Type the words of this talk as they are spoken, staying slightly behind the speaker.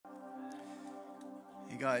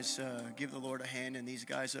guys give the Lord a hand and these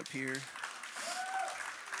guys up here?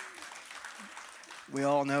 We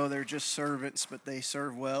all know they're just servants, but they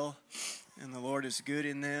serve well, and the Lord is good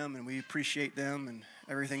in them, and we appreciate them and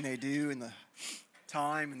everything they do and the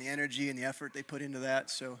time and the energy and the effort they put into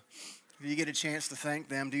that. So if you get a chance to thank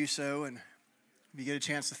them, do so, and if you get a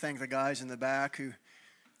chance to thank the guys in the back who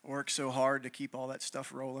work so hard to keep all that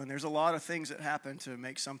stuff rolling. There's a lot of things that happen to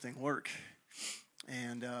make something work,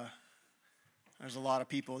 and there's a lot of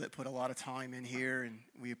people that put a lot of time in here, and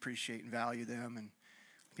we appreciate and value them, and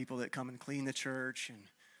people that come and clean the church and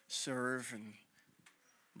serve, and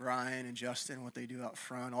Brian and Justin, what they do out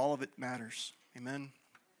front, all of it matters. Amen.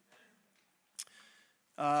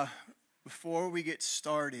 Before we get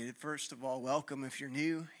started, first of all, welcome if you're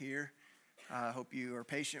new here. I hope you are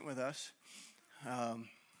patient with us.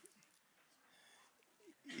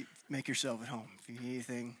 Make yourself at home. If you need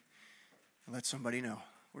anything, let somebody know.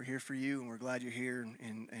 We're here for you, and we're glad you're here,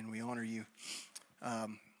 and we honor you.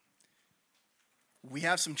 We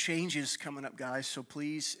have some changes coming up, guys, so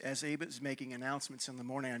please, as Abe is making announcements in the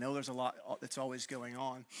morning, I know there's a lot that's always going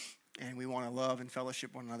on, and we want to love and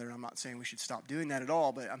fellowship one another. I'm not saying we should stop doing that at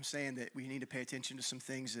all, but I'm saying that we need to pay attention to some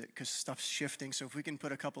things because stuff's shifting. So if we can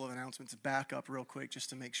put a couple of announcements back up real quick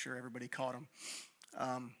just to make sure everybody caught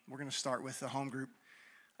them. We're going to start with the home group.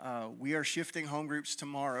 We are shifting home groups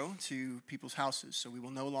tomorrow to people's houses, so we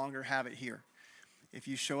will no longer have it here. If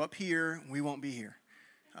you show up here, we won't be here.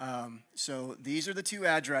 So these are the two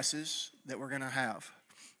addresses that we're going to have.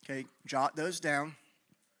 Okay, jot those down.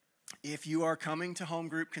 If you are coming to home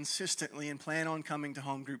group consistently and plan on coming to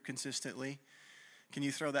home group consistently, can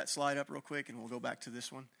you throw that slide up real quick and we'll go back to this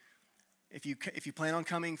one? If you plan on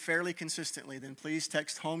coming fairly consistently, then please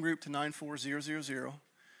text home group to 94000,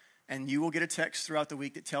 and you will get a text throughout the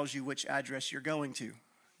week that tells you which address you're going to.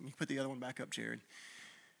 You put the other one back up, Jared.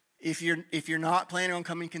 If you're not planning on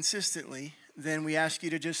coming consistently, then we ask you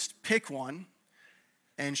to just pick one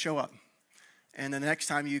and show up. And the next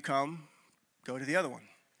time you come, go to the other one.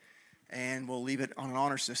 And we'll leave it on an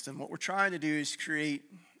honor system. What we're trying to do is create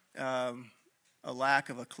a lack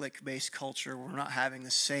of a clique-based culture where we're not having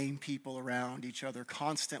the same people around each other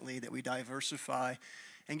constantly, that we diversify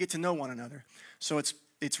and get to know one another. So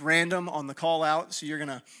it's random on the call out, so you're going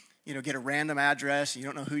to get a random address, and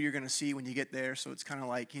you don't know who you're going to see when you get there, so it's kind of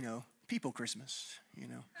like, people Christmas,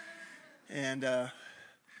 And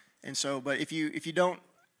so, but if you don't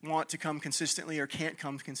want to come consistently or can't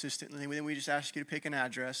come consistently, then we just ask you to pick an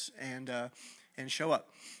address and show up.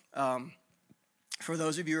 For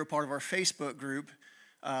those of you who are part of our Facebook group,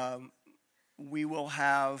 we will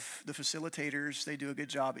have the facilitators. They do a good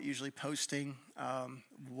job at usually posting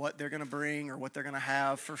what they're going to bring or what they're going to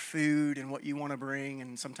have for food and what you want to bring,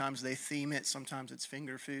 and sometimes they theme it, sometimes it's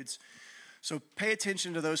finger foods. So pay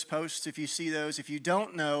attention to those posts if you see those. If you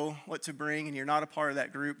don't know what to bring and you're not a part of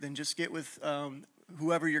that group, then just get with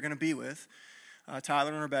whoever you're going to be with,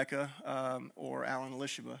 Tyler and Rebecca, or Alan and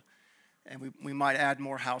Elishaba. And we might add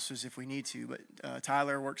more houses if we need to. But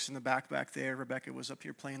Tyler works in the back there. Rebecca was up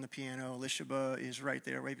here playing the piano. Elishaba is right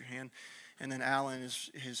there. Wave your hand. And then Alan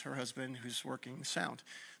is her husband who's working sound.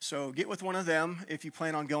 So get with one of them if you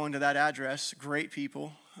plan on going to that address. Great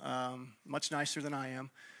people, much nicer than I am.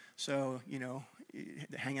 So,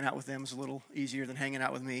 hanging out with them is a little easier than hanging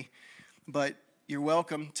out with me. But you're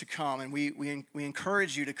welcome to come, and we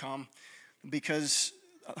encourage you to come, because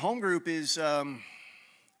home group is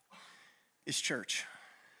church.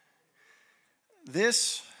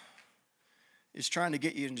 This is trying to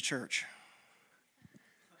get you into church.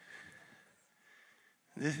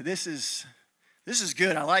 This is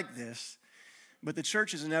good. I like this. But the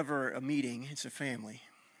church is never a meeting. It's a family.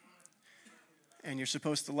 And you're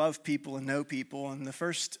supposed to love people and know people. And the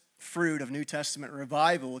first fruit of New Testament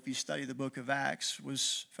revival, if you study the book of Acts,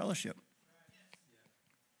 was fellowship.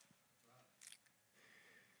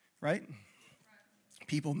 Right?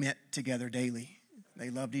 People met together daily. They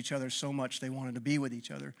loved each other so much they wanted to be with each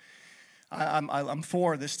other. I'm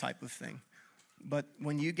for this type of thing. But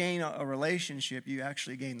when you gain a relationship, you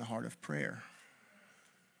actually gain the heart of prayer.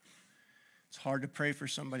 It's hard to pray for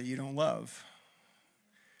somebody you don't love.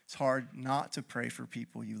 It's hard not to pray for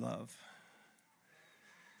people you love.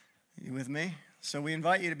 You with me? So we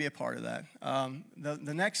invite you to be a part of that.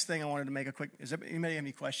 The next thing I wanted to make a quick, is anybody have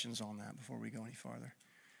any questions on that before we go any farther?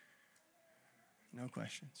 No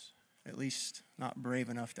questions. At least not brave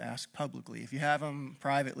enough to ask publicly. If you have them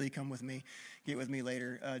privately, come with me. Get with me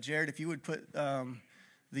later. Jared, if you would put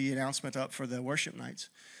the announcement up for the worship nights.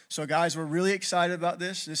 So guys, we're really excited about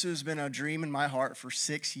this. This has been a dream in my heart for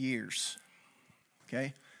 6 years.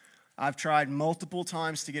 Okay? I've tried multiple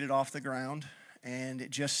times to get it off the ground, and it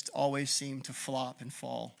just always seemed to flop and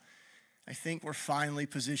fall. I think we're finally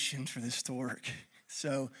positioned for this to work.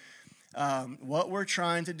 So what we're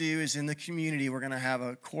trying to do is in the community, we're going to have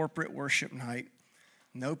a corporate worship night.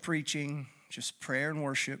 No preaching, just prayer and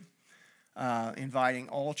worship, inviting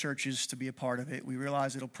all churches to be a part of it. We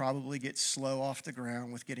realize it'll probably get slow off the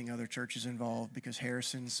ground with getting other churches involved because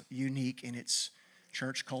Harrison's unique in its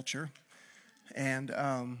church culture. And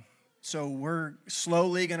so we're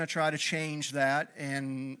slowly going to try to change that,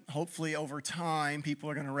 and hopefully over time, people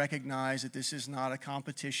are going to recognize that this is not a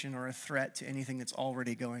competition or a threat to anything that's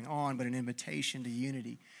already going on, but an invitation to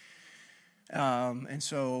unity. And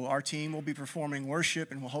so our team will be performing worship,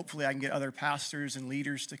 and hopefully I can get other pastors and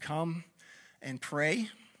leaders to come and pray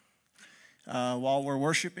while we're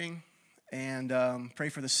worshiping, and pray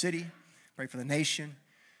for the city, pray for the nation,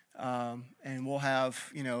 and we'll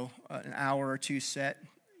have, an hour or two set.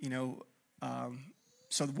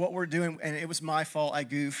 So what we're doing, and it was my fault, I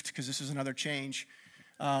goofed because this is another change.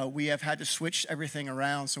 We have had to switch everything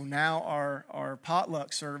around. So now our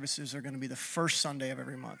potluck services are going to be the first Sunday of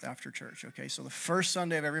every month after church, okay? So the first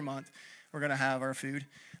Sunday of every month, we're going to have our food.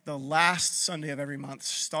 The last Sunday of every month,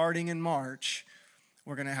 starting in March,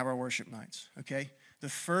 we're going to have our worship nights, okay? The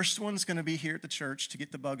first one's going to be here at the church to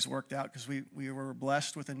get the bugs worked out because we were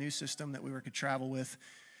blessed with a new system that we could travel with.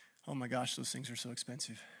 Oh my gosh, those things are so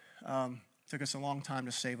expensive. Took us a long time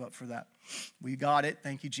to save up for that. We got it.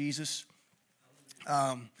 Thank you, Jesus.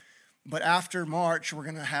 But after March, we're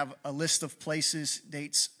going to have a list of places,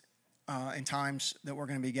 dates, and times that we're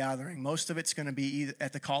going to be gathering. Most of it's going to be either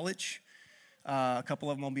at the college. A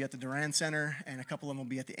couple of them will be at the Duran Center, and a couple of them will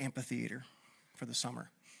be at the amphitheater for the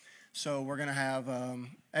summer. So we're going to have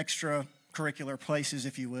extra curricular places,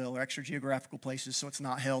 if you will, or extra geographical places, so it's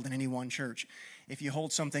not held in any one church. If you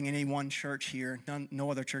hold something in any one church here,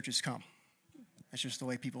 no other churches come. That's just the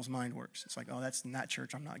way people's mind works. It's like, oh, that's in that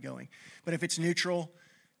church, I'm not going. But if it's neutral,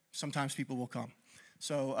 sometimes people will come.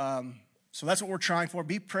 So so that's what we're trying for.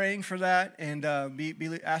 Be praying for that, and be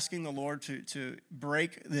asking the Lord to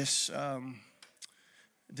break this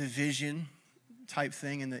division type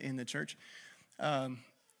thing in the church.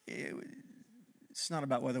 It's not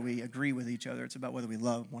about whether we agree with each other. It's about whether we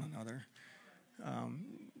love one another.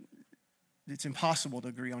 It's impossible to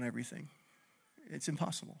agree on everything. It's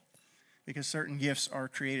impossible because certain gifts are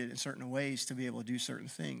created in certain ways to be able to do certain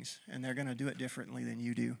things, and they're going to do it differently than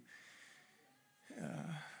you do.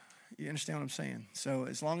 You understand what I'm saying? So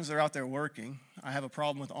as long as they're out there working, I have a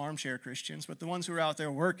problem with armchair Christians, but the ones who are out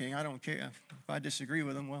there working, I don't care. If I disagree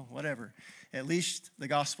with them, well, whatever. At least the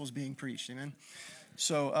gospel's being preached, amen?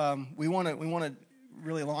 So we want to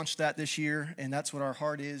really launch that this year, and that's what our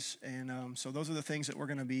heart is. And so those are the things that we're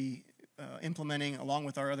going to be implementing along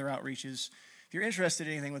with our other outreaches. If you're interested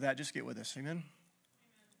in anything with that, just get with us. Amen?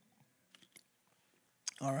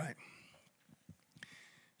 All right.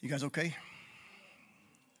 You guys okay?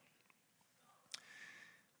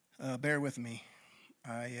 Bear with me.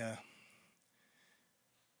 I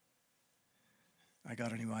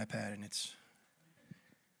got a new iPad, and it's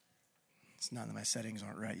not that my settings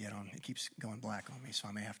aren't right yet. It keeps going black on me, so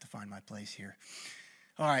I may have to find my place here.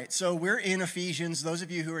 All right, so we're in Ephesians. Those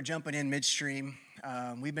of you who are jumping in midstream,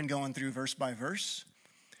 we've been going through verse by verse,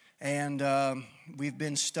 and we've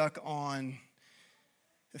been stuck on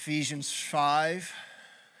Ephesians 5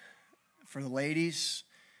 for the ladies.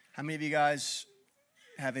 How many of you guys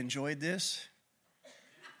have enjoyed this?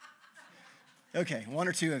 Okay, one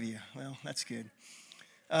or two of you. Well, that's good.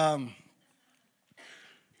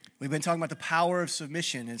 We've been talking about the power of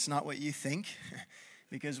submission. It's not what you think,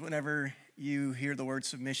 because whenever you hear the word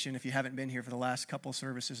submission, if you haven't been here for the last couple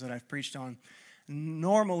services that I've preached on,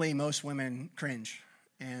 normally most women cringe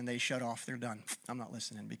and they shut off. They're done. I'm not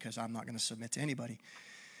listening because I'm not going to submit to anybody,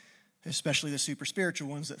 especially the super spiritual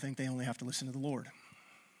ones that think they only have to listen to the Lord.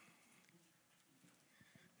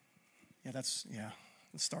 Let's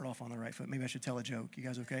start off on the right foot. Maybe I should tell a joke. You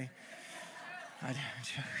guys okay?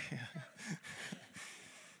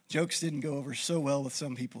 Jokes didn't go over so well with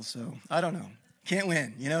some people, so I don't know. Can't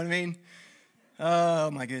win, you know what I mean?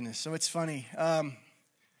 Oh, my goodness. So it's funny. I'm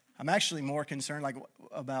actually more concerned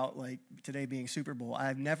about today being Super Bowl.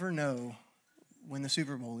 I never know when the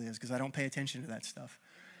Super Bowl is because I don't pay attention to that stuff.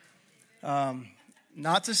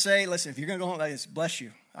 Not to say, listen, if you're going to go home like this, bless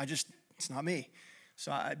you. It's not me.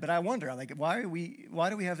 But I wonder, why do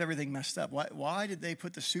we have everything messed up? Why did they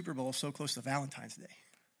put the Super Bowl so close to Valentine's Day?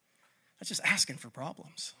 That's just asking for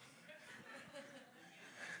problems.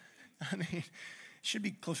 I mean, it should be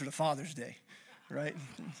closer to Father's Day, right?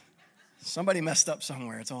 Somebody messed up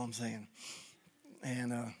somewhere, that's all I'm saying.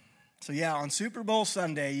 And on Super Bowl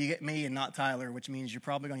Sunday, you get me and not Tyler, which means you're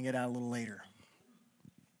probably going to get out a little later,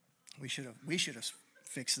 We should have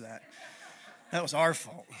fixed that. That was our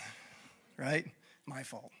fault, right? My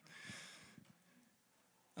fault.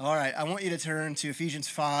 All right, I want you to turn to Ephesians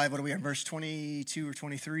 5. What are we on, verse 22 or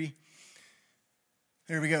 23?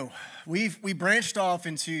 There we go. We branched off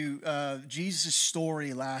into Jesus'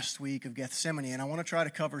 story last week of Gethsemane, and I want to try to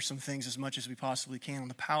cover some things as much as we possibly can on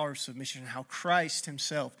the power of submission and how Christ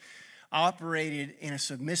himself operated in a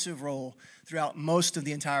submissive role throughout most of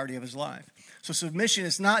the entirety of his life. So submission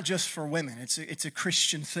is not just for women. It's a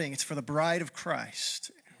Christian thing. It's for the bride of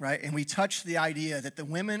Christ, right? And we touched the idea that the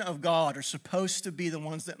women of God are supposed to be the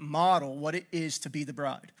ones that model what it is to be the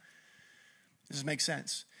bride. Does this make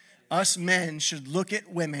sense? Us men should look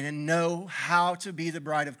at women and know how to be the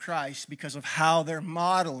bride of Christ because of how they're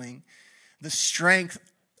modeling the strength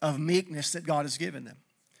of meekness that God has given them.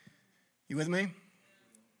 You with me?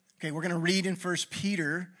 Okay, we're going to read in 1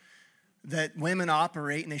 Peter that women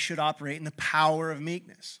operate, and they should operate, in the power of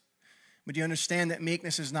meekness. But do you understand that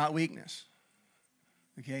meekness is not weakness?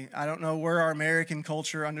 Okay, I don't know where our American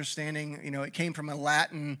culture understanding, it came from a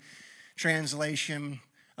Latin translation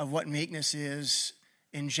of what meekness is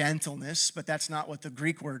in gentleness, but that's not what the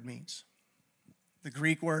Greek word means. The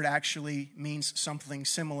Greek word actually means something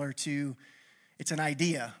similar to, it's an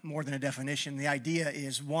idea more than a definition. The idea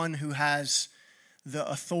is one who has the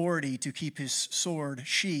authority to keep his sword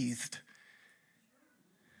sheathed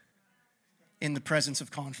in the presence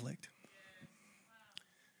of conflict.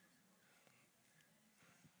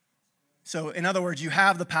 So, in other words, you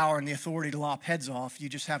have the power and the authority to lop heads off. You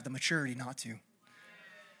just have the maturity not to.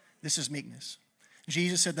 This is meekness.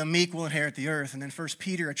 Jesus said the meek will inherit the earth. And then 1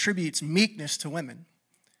 Peter attributes meekness to women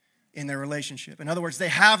in their relationship. In other words, they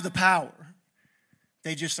have the power.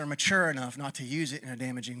 They just are mature enough not to use it in a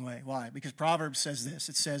damaging way. Why? Because Proverbs says this.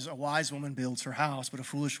 It says, a wise woman builds her house, but a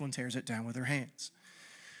foolish one tears it down with her hands.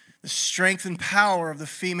 The strength and power of the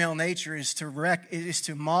female nature is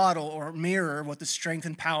to model or mirror what the strength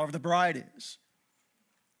and power of the bride is.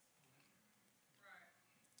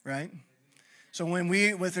 Right? So when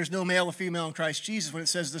there's no male or female in Christ Jesus, when it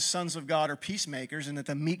says the sons of God are peacemakers and that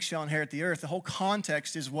the meek shall inherit the earth, the whole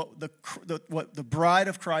context is what the bride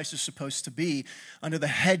of Christ is supposed to be under the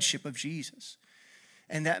headship of Jesus.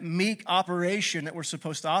 And that meek operation that we're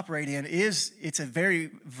supposed to operate in it's a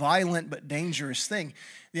very violent but dangerous thing.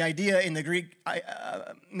 The idea in the Greek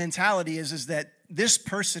mentality is that this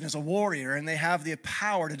person is a warrior and they have the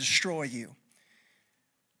power to destroy you.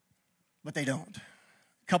 But they don't.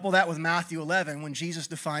 Couple that with Matthew 11 when Jesus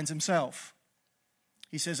defines himself.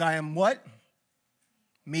 He says, I am what?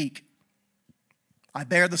 Meek. I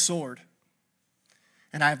bear the sword.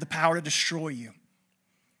 And I have the power to destroy you.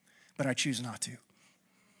 But I choose not to.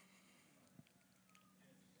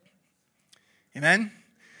 Amen?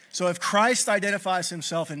 So if Christ identifies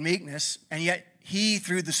himself in meekness, and yet he,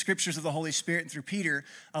 through the scriptures of the Holy Spirit and through Peter,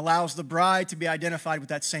 allows the bride to be identified with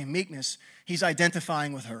that same meekness, he's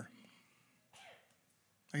identifying with her.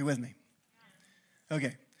 Are you with me?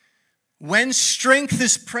 Okay. When strength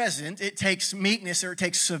is present, it takes meekness or it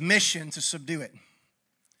takes submission to subdue it.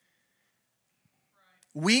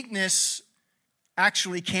 Weakness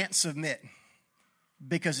actually can't submit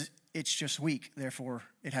because it's just weak. Therefore,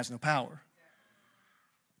 it has no power.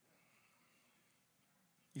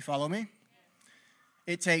 You follow me?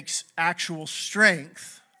 It takes actual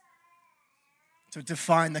strength to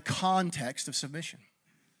define the context of submission.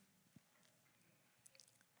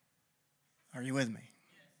 Are you with me?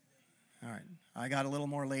 All right. I got a little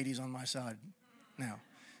more ladies on my side now.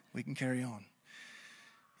 We can carry on.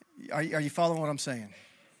 Are you following what I'm saying?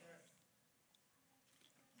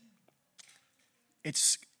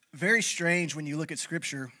 It's very strange when you look at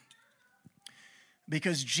Scripture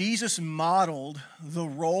because Jesus modeled the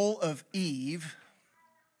role of Eve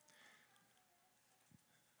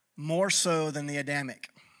more so than the Adamic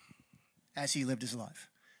as he lived his life.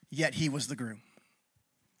 Yet he was the groom.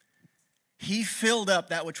 He filled up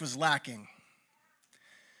that which was lacking.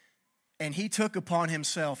 And he took upon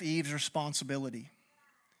himself Eve's responsibility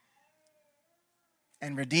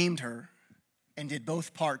and redeemed her and did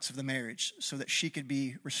both parts of the marriage so that she could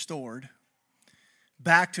be restored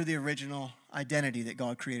back to the original identity that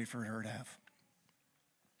God created for her to have.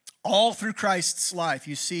 All through Christ's life,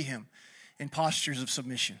 you see him in postures of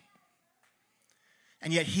submission.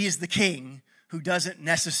 And yet he is the king who doesn't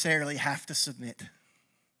necessarily have to submit.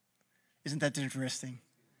 Isn't that interesting?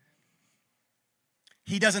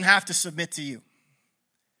 He doesn't have to submit to you.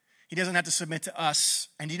 He doesn't have to submit to us.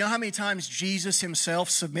 And do you know how many times Jesus himself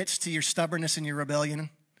submits to your stubbornness and your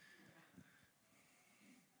rebellion?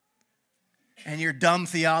 And your dumb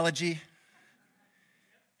theology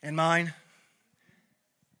and mine?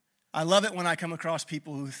 I love it when I come across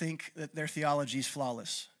people who think that their theology is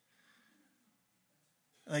flawless.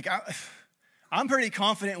 Like, I'm pretty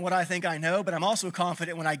confident in what I think I know, but I'm also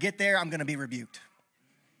confident when I get there, I'm going to be rebuked.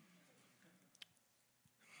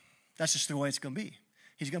 That's just the way it's going to be.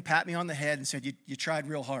 He's going to pat me on the head and said, you tried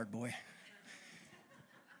real hard, boy.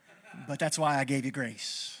 But that's why I gave you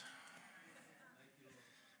grace.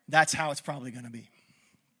 That's how it's probably going to be.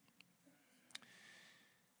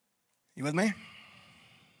 You with me?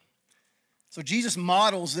 So Jesus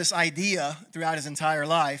models this idea throughout his entire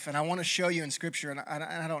life, and I want to show you in Scripture, and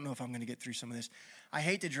I don't know if I'm going to get through some of this. I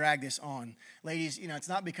hate to drag this on. Ladies, it's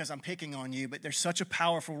not because I'm picking on you, but there's such a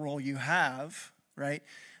powerful role you have, right,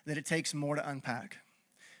 that it takes more to unpack.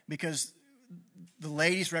 Because the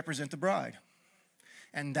ladies represent the bride,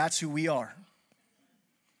 and that's who we are.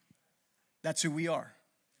 That's who we are,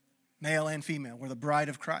 male and female. We're the bride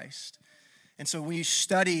of Christ. And so when you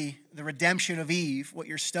study the redemption of Eve, what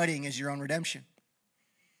you're studying is your own redemption.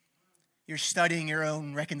 You're studying your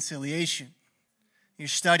own reconciliation. You're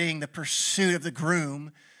studying the pursuit of the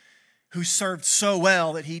groom who served so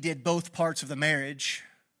well that he did both parts of the marriage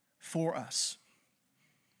for us.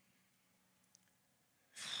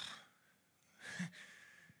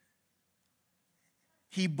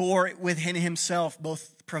 He bore within himself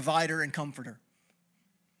both provider and comforter.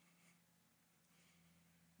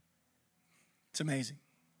 It's amazing.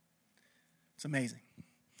 It's amazing.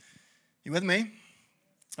 You with me?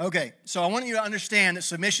 Okay, so I want you to understand that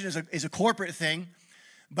submission is a corporate thing,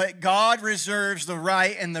 but God reserves the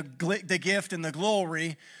right and the gift and the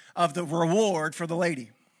glory of the reward for the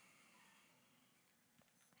lady.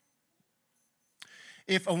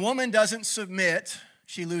 If a woman doesn't submit,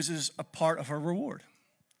 she loses a part of her reward.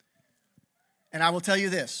 And I will tell you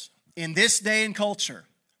this, in this day and culture,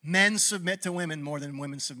 men submit to women more than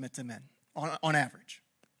women submit to men. On average.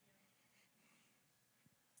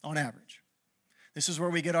 On average. This is where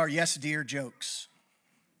we get our yes, dear jokes.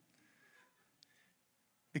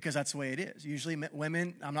 Because that's the way it is. Usually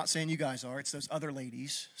women, I'm not saying you guys are, it's those other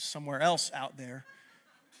ladies somewhere else out there,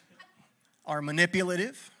 are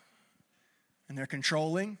manipulative, and they're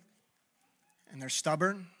controlling, and they're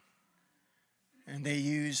stubborn, and they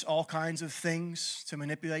use all kinds of things to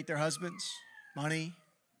manipulate their husbands. Money,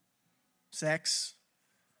 sex,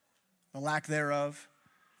 the lack thereof,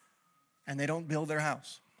 and they don't build their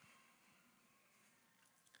house.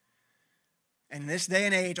 And in this day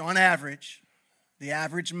and age, on average, the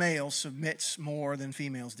average male submits more than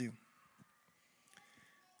females do.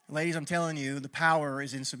 Ladies, I'm telling you, the power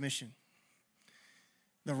is in submission.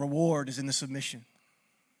 The reward is in the submission.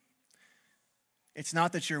 It's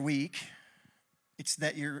not that you're weak. It's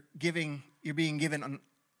that you're being given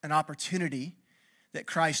an opportunity that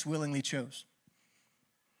Christ willingly chose.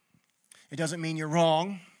 It doesn't mean you're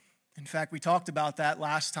wrong. In fact, we talked about that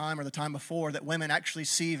last time or the time before, that women actually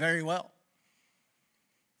see very well.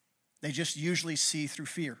 They just usually see through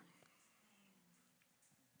fear.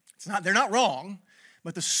 They're not wrong,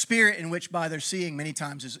 but the spirit in which by they're seeing many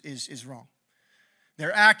times is wrong.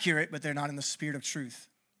 They're accurate, but they're not in the spirit of truth.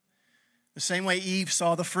 The same way Eve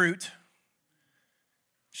saw the fruit,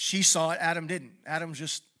 she saw it, Adam didn't. Adam's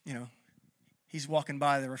just, he's walking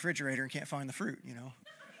by the refrigerator and can't find the fruit,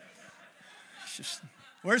 It's just,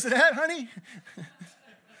 where's it at, honey?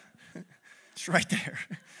 It's right there.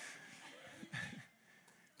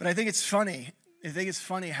 But I think it's funny. I think it's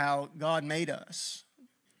funny how God made us.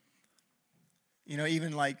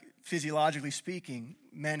 Even like physiologically speaking,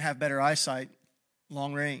 men have better eyesight,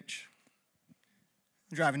 long range.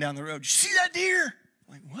 I'm driving down the road, you see that deer?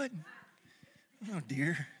 I'm like, what? No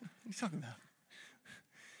deer. What are you talking about?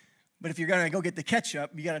 But if you're going to go get the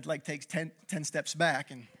ketchup, you got to take 10 steps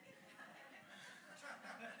back and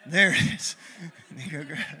there it is.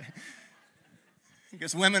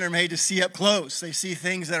 Because women are made to see up close. They see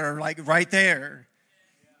things that are right there.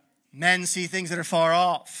 Men see things that are far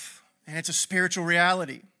off. And it's a spiritual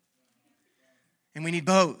reality. And we need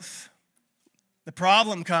both. The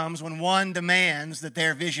problem comes when one demands that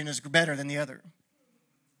their vision is better than the other.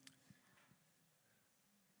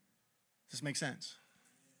 Does this make sense?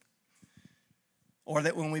 Or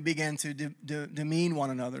that when we begin to demean one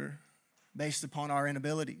another based upon our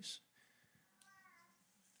inabilities.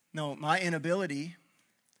 No, my inability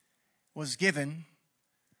was given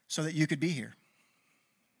so that you could be here.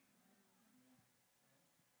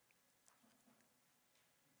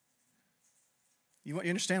 You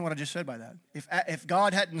understand what I just said by that? If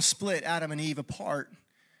God hadn't split Adam and Eve apart,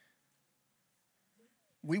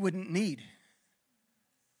 we wouldn't need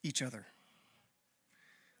each other.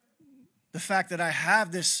 The fact that I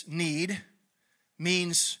have this need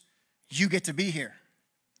means you get to be here,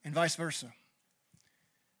 and vice versa.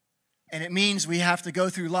 And it means we have to go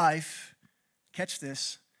through life, catch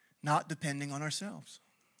this, not depending on ourselves.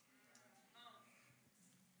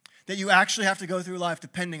 That you actually have to go through life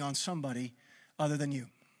depending on somebody other than you.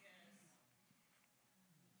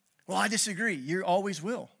 Well, I disagree. You always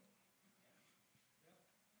will.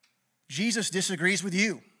 Jesus disagrees with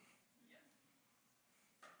you.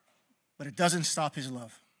 But it doesn't stop his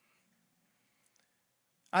love.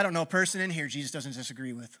 I don't know a person in here Jesus doesn't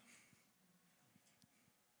disagree with.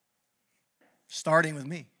 Starting with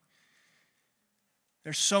me.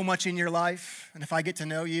 There's so much in your life, and if I get to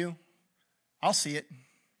know you, I'll see it.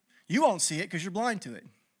 You won't see it because you're blind to it.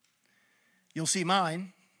 You'll see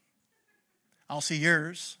mine. I'll see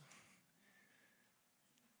yours.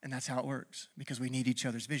 And that's how it works, because we need each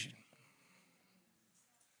other's vision.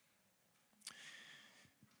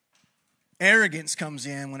 Arrogance comes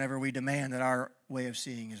in whenever we demand that our way of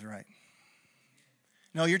seeing is right.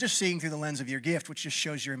 No, you're just seeing through the lens of your gift, which just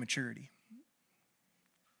shows your immaturity.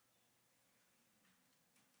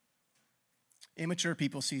 Immature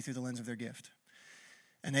people see through the lens of their gift.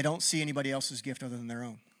 And they don't see anybody else's gift other than their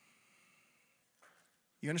own.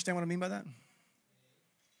 You understand what I mean by that?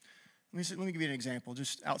 Let me give you an example,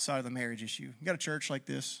 just outside of the marriage issue. You got a church like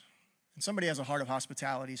this, and somebody has a heart of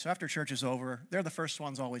hospitality. So after church is over, they're the first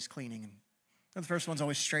ones always cleaning. And they're the first ones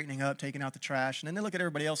always straightening up, taking out the trash. And then they look at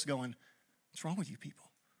everybody else going, what's wrong with you people?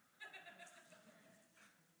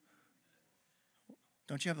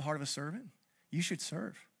 Don't you have the heart of a servant? You should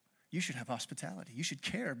serve. You should have hospitality. You should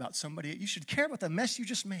care about somebody. You should care about the mess you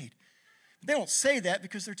just made. They don't say that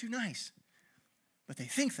because they're too nice. But they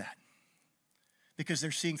think that because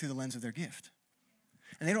they're seeing through the lens of their gift.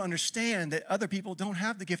 And they don't understand that other people don't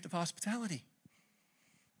have the gift of hospitality.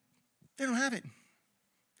 They don't have it.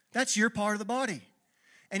 That's your part of the body.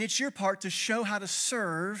 And it's your part to show how to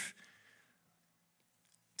serve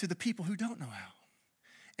to the people who don't know how.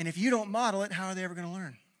 And if you don't model it, how are they ever going to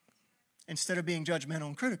learn? Instead of being judgmental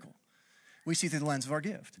and critical, we see through the lens of our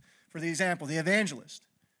gift. For the example, the evangelist.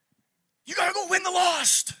 You got to go win the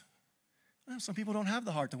lost. Well, some people don't have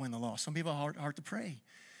the heart to win the lost. Some people have the heart to pray.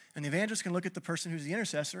 And the evangelist can look at the person who's the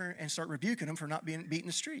intercessor and start rebuking them for not being beaten in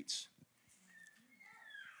the streets.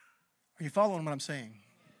 Are you following what I'm saying?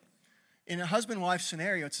 In a husband-wife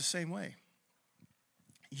scenario, it's the same way.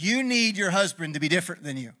 You need your husband to be different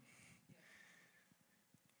than you.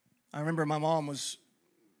 I remember my mom was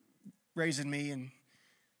raising me, and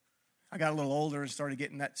I got a little older and started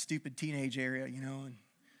getting that stupid teenage area,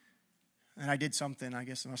 and I did something. I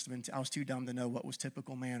guess it must have been, I was too dumb to know what was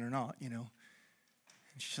typical man or not, And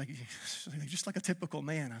she's like, just like a typical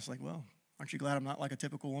man. I was like, well, aren't you glad I'm not like a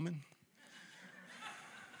typical woman?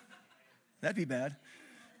 That'd be bad.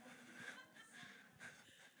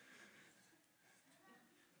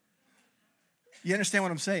 You understand what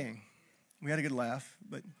I'm saying? We had a good laugh,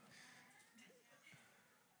 but,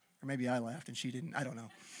 or maybe I laughed and she didn't. I don't know.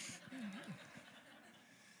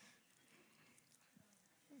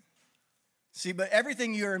 See, but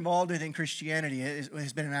everything you're involved in Christianity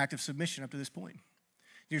has been an act of submission up to this point.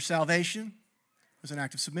 Your salvation was an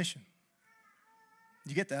act of submission. Do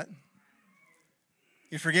you get that?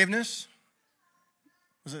 Your forgiveness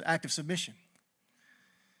was an act of submission.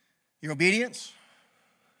 Your obedience,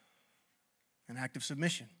 an act of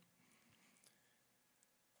submission.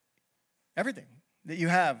 Everything that you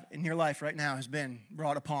have in your life right now has been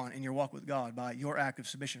brought upon in your walk with God by your act of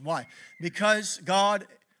submission. Why? Because God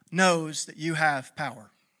knows that you have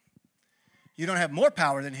power. You don't have more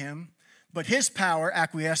power than him, but his power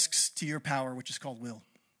acquiesces to your power, which is called will.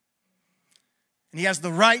 And he has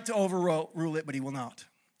the right to overrule it, but he will not.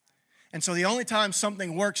 And so the only time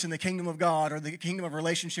something works in the kingdom of God or the kingdom of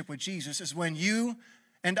relationship with Jesus is when you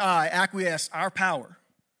and I acquiesce our power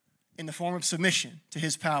in the form of submission to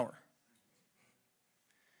his power.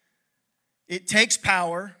 It takes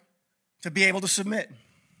power to be able to submit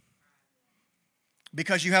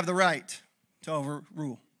because you have the right to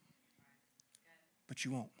overrule, but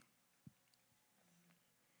you won't.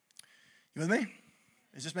 You with me?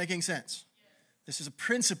 Is this making sense? This is a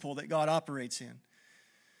principle that God operates in.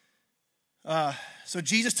 So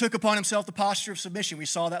Jesus took upon himself the posture of submission. We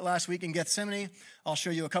saw that last week in Gethsemane. I'll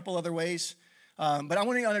show you a couple other ways. But I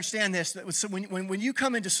want you to understand this. That when you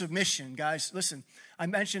come into submission, guys, listen, I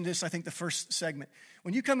mentioned this, I think, the first segment.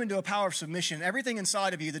 When you come into a power of submission, everything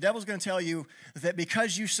inside of you, the devil's going to tell you that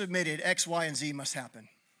because you submitted, X, Y, and Z must happen.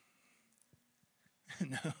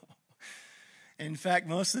 No. In fact,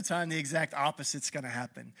 most of the time, the exact opposite's going to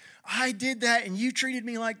happen. I did that, and you treated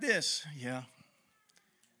me like this. Yeah,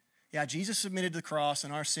 Jesus submitted to the cross,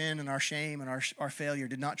 and our sin and our shame and our failure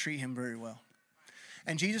did not treat him very well.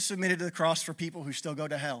 And Jesus submitted to the cross for people who still go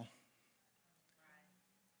to hell.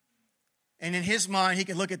 And in his mind, he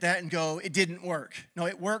could look at that and go, it didn't work. No,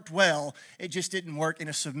 it worked well. It just didn't work in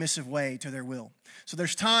a submissive way to their will. So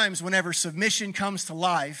there's times whenever submission comes to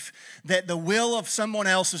life that the will of someone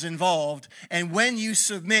else is involved. And when you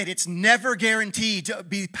submit, it's never guaranteed to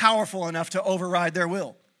be powerful enough to override their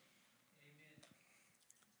will.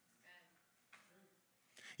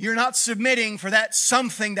 You're not submitting for that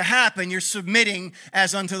something to happen. You're submitting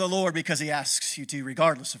as unto the Lord because he asks you to,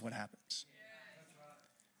 regardless of what happens.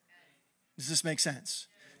 Does this make sense?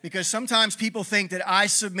 Because sometimes people think that I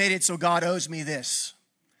submitted so God owes me this.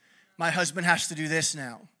 My husband has to do this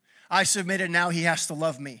now. I submitted, now he has to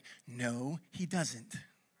love me. No, he doesn't.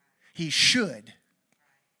 He should.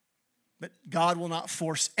 But God will not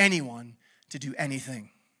force anyone to do anything.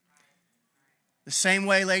 The same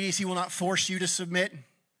way, ladies, he will not force you to submit.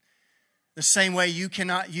 The same way you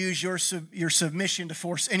cannot use your submission to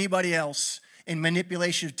force anybody else in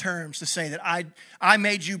manipulation terms to say that I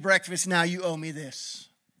made you breakfast, now you owe me this.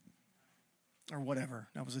 Or whatever.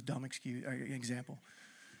 That was a dumb excuse or example.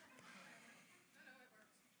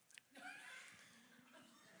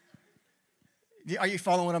 Are you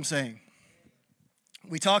following what I'm saying?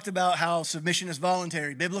 We talked about how submission is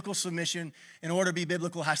voluntary. Biblical submission, in order to be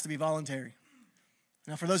biblical, has to be voluntary.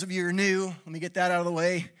 Now, for those of you who are new, let me get that out of the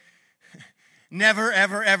way. Never,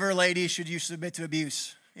 ever, ever, ladies, should you submit to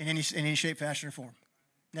abuse in any shape, fashion, or form.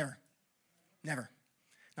 Never. Never.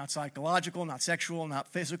 Not psychological, not sexual, not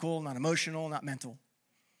physical, not emotional, not mental.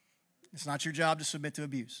 It's not your job to submit to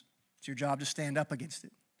abuse. It's your job to stand up against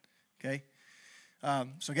it. Okay?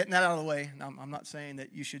 So getting that out of the way, I'm not saying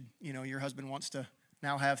that you should, your husband wants to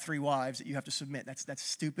now have 3 wives that you have to submit. That's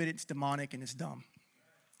stupid, it's demonic, and it's dumb.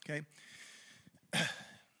 Okay?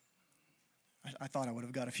 I thought I would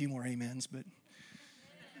have got a few more amens, but.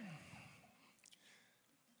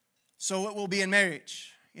 So it will be in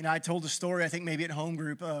marriage. I told a story, I think maybe at home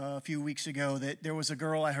group a few weeks ago, that there was a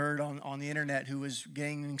girl I heard on the internet who was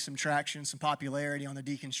gaining some traction, some popularity on the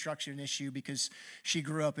deconstruction issue because she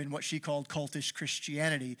grew up in what she called cultish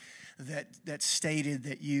Christianity that stated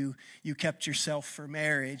that you kept yourself for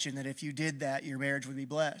marriage and that if you did that, your marriage would be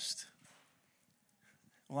blessed.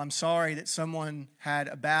 Well, I'm sorry that someone had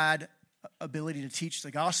a bad ability to teach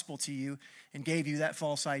the gospel to you and gave you that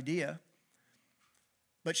false idea.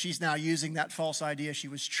 But she's now using that false idea she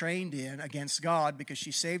was trained in against God because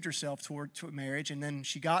she saved herself to marriage, and then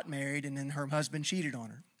she got married, and then her husband cheated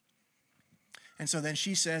on her. And so then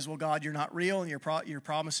she says, well, God, you're not real, and your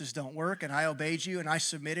promises don't work, and I obeyed you, and I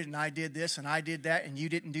submitted, and I did this, and I did that, and you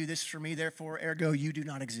didn't do this for me, therefore, ergo, you do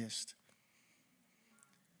not exist.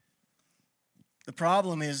 The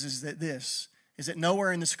problem is that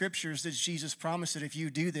nowhere in the scriptures does Jesus promise that if you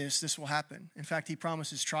do this, this will happen. In fact, he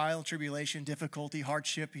promises trial, tribulation, difficulty,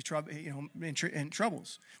 hardship, and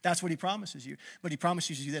troubles. That's what he promises you. But he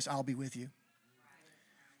promises you this, I'll be with you.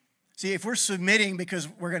 See, if we're submitting because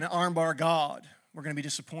we're going to armbar God, we're going to be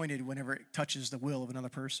disappointed whenever it touches the will of another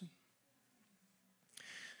person.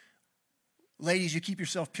 Ladies, you keep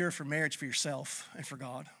yourself pure for marriage for yourself and for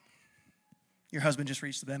God. Your husband just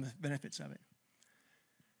reaps the benefits of it.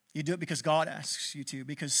 You do it because God asks you to,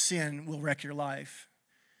 because sin will wreck your life.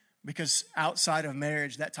 Because outside of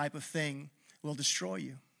marriage, that type of thing will destroy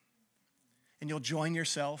you. And you'll join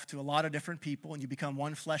yourself to a lot of different people, and you become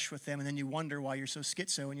one flesh with them, and then you wonder why you're so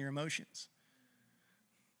schizo in your emotions.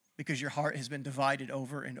 Because your heart has been divided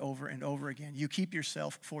over and over and over again. You keep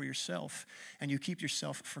yourself for yourself, and you keep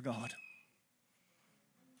yourself for God.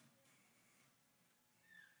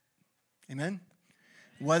 Amen?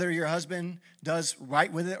 Whether your husband does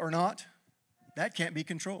right with it or not, that can't be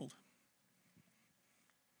controlled.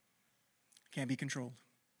 Can't be controlled.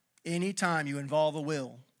 Anytime you involve a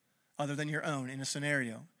will other than your own in a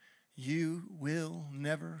scenario, you will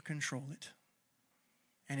never control it.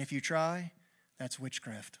 And if you try, that's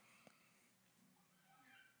witchcraft.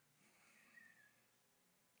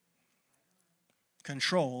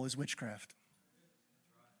 Control is witchcraft.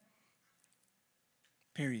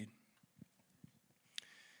 Period.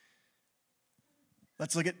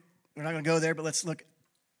 Let's look at, we're not going to go there, but let's look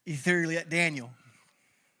ethereally at Daniel.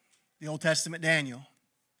 The Old Testament Daniel.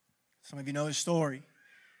 Some of you know his story.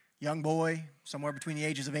 Young boy, somewhere between the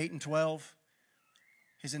ages of 8 and 12.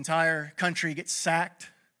 His entire country gets sacked.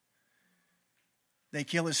 They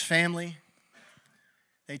kill his family.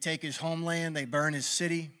 They take his homeland. They burn his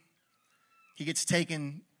city. He gets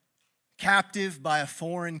taken captive by a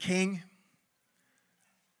foreign king.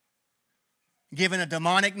 Given a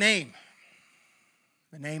demonic name.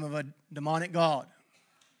 The name of a demonic god.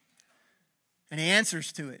 And he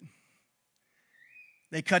answers to it.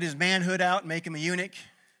 They cut his manhood out and make him a eunuch.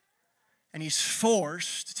 And he's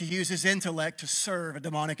forced to use his intellect to serve a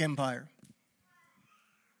demonic empire.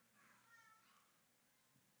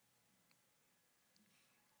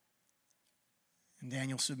 And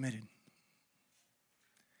Daniel submitted.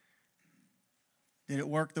 Did it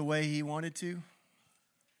work the way he wanted to?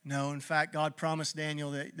 No. In fact, God promised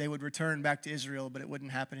Daniel that they would return back to Israel, but it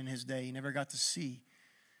wouldn't happen in his day. He never got to see.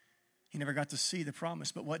 He never got to see the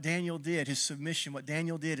promise. But what Daniel did, his submission, what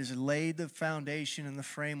Daniel did is laid the foundation and the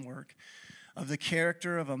framework of the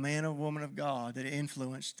character of a man or woman of God that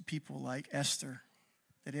influenced people like Esther,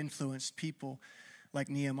 that influenced people like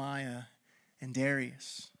Nehemiah and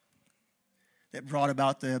Darius, that brought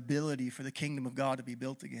about the ability for the kingdom of God to be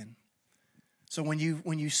built again. So when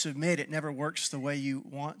you submit, it never works the way you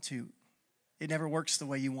want to. It never works the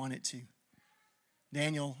way you want it to.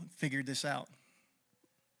 Daniel figured this out.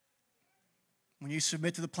 When you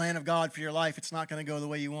submit to the plan of God for your life, it's not going to go the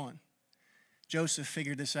way you want. Joseph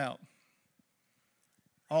figured this out.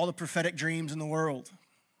 All the prophetic dreams in the world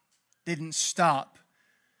didn't stop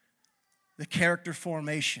the character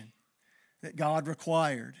formation that God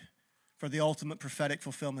required for the ultimate prophetic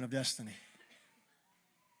fulfillment of destiny.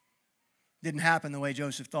 Didn't happen the way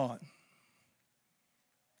Joseph thought.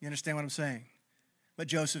 You understand what I'm saying? But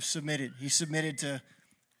Joseph submitted. He submitted to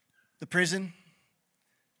the prison.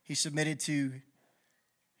 He submitted to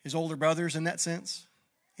his older brothers in that sense.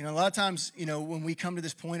 You know, a lot of times, you know, when we come to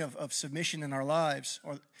this point of submission in our lives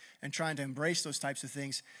and trying to embrace those types of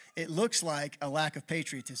things, it looks like a lack of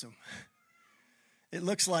patriotism. It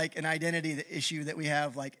looks like an identity issue that we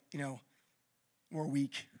have, like, you know, we're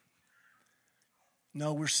weak.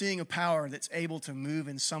 No, we're seeing a power that's able to move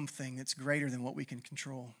in something that's greater than what we can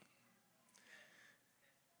control.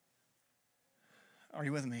 Are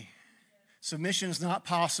you with me? Submission is not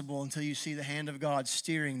possible until you see the hand of God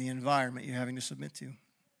steering the environment you're having to submit to.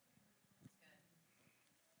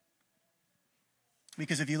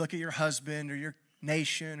 Because if you look at your husband or your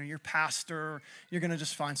nation or your pastor, you're going to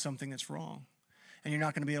just find something that's wrong. And you're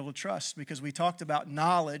not going to be able to trust, because we talked about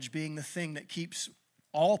knowledge being the thing that keeps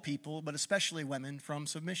all people, but especially women, from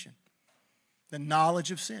submission. The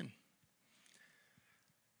knowledge of sin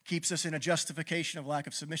keeps us in a justification of lack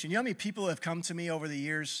of submission. You know how many people have come to me over the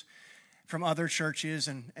years from other churches,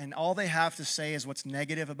 and all they have to say is what's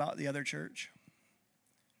negative about the other church?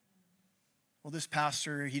 Well, this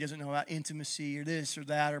pastor, he doesn't know about intimacy or this or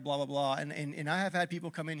that or blah, blah, blah. And I have had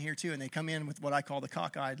people come in here too, and they come in with what I call the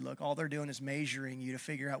cockeyed look. All they're doing is measuring you to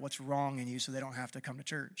figure out what's wrong in you so they don't have to come to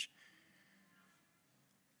church.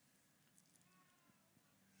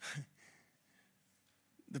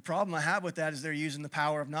 The problem I have with that is they're using the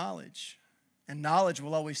power of knowledge. And knowledge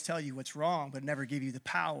will always tell you what's wrong, but never give you the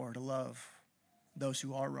power to love those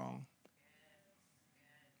who are wrong.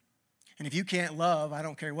 And if you can't love, I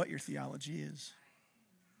don't care what your theology is.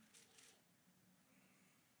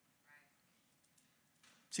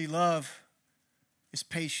 See, love is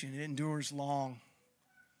patient. It endures long.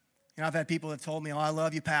 You know, I've had people that told me, oh, I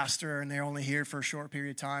love you, pastor, and they're only here for a short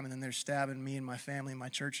period of time, and then they're stabbing me and my family and my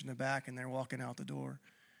church in the back, and they're walking out the door.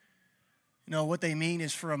 No, what they mean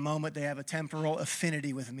is for a moment they have a temporal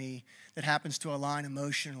affinity with me that happens to align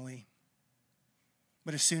emotionally.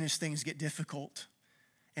 But as soon as things get difficult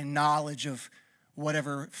and knowledge of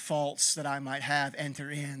whatever faults that I might have enter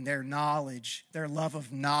in, their knowledge, their love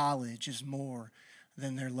of knowledge is more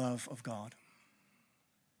than their love of God.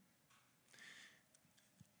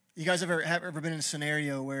 You guys have ever been in a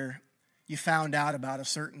scenario where you found out about a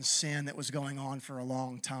certain sin that was going on for a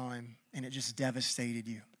long time and it just devastated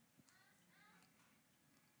you?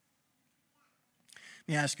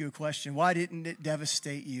 Let me ask you a question. Why didn't it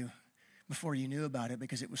devastate you before you knew about it?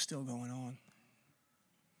 Because it was still going on.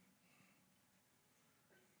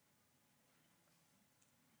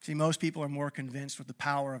 See, most people are more convinced with the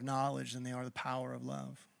power of knowledge than they are the power of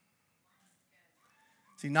love.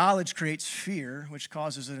 See, knowledge creates fear, which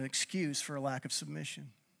causes an excuse for a lack of submission.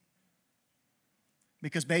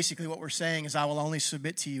 Because basically what we're saying is, I will only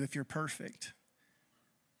submit to you if you're perfect.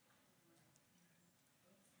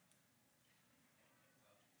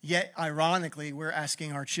 Yet, ironically, we're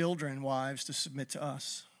asking our children, wives, to submit to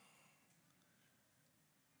us.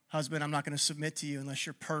 Husband, I'm not going to submit to you unless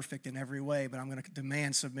you're perfect in every way, but I'm going to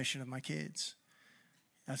demand submission of my kids.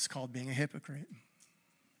 That's called being a hypocrite.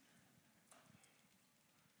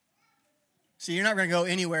 See, you're not going to go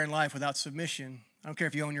anywhere in life without submission. I don't care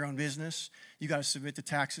if you own your own business. You got to submit to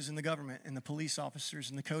taxes and the government and the police officers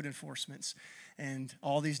and the code enforcements and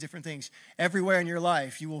all these different things. Everywhere in your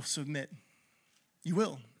life, you will submit. You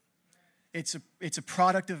will. It's a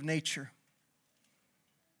product of nature.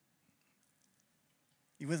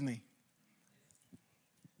 You with me?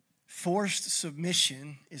 Forced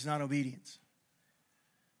submission is not obedience.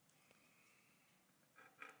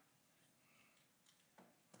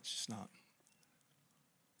 It's just not.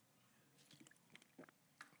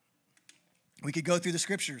 We could go through the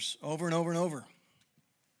scriptures over and over and over.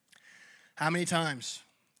 How many times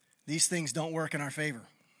these things don't work in our favor,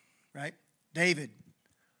 right? David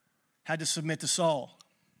had to submit to Saul.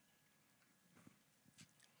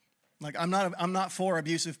 Like, I'm not for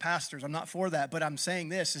abusive pastors. I'm not for that. But I'm saying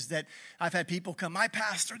this, is that I've had people come, my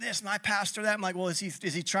pastor this, my pastor that. I'm like, well, is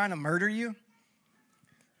he trying to murder you?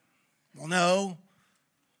 Well, no.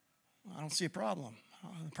 I don't see a problem.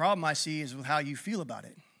 The problem I see is with how you feel about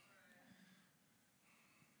it.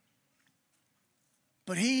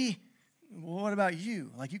 But well, what about you?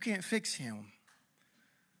 Like, you can't fix him.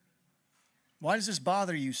 Why does this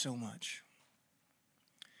bother you so much?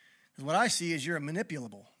 Because what I see is you're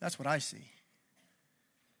manipulable. That's what I see.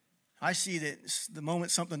 I see that the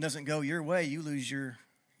moment something doesn't go your way, you lose your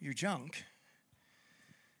junk.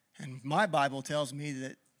 And my Bible tells me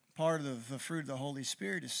that part of the fruit of the Holy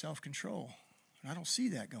Spirit is self-control. And I don't see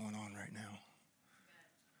that going on right now.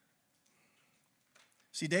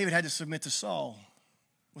 See, David had to submit to Saul.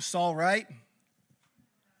 Was Saul right?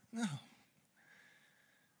 No.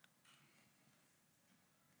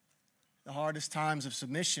 The hardest times of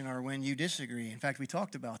submission are when you disagree. In fact, we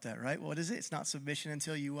talked about that, right? What is it? It's not submission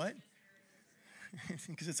until you what?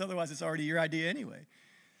 Because otherwise it's already your idea anyway.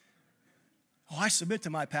 Oh, I submit to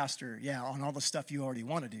my pastor, yeah, on all the stuff you already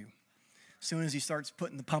want to do. As soon as he starts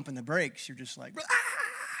putting the pump in the brakes, you're just like, ah!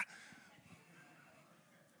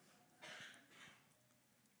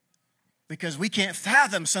 Because we can't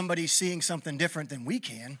fathom somebody seeing something different than we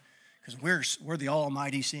can, because we're the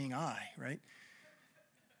almighty seeing eye, right?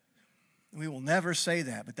 We will never say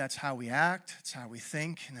that, but that's how we act, that's how we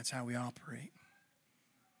think, and that's how we operate.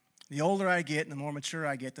 The older I get and the more mature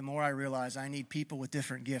I get, the more I realize I need people with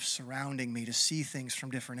different gifts surrounding me to see things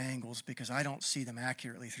from different angles, because I don't see them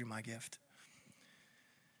accurately through my gift.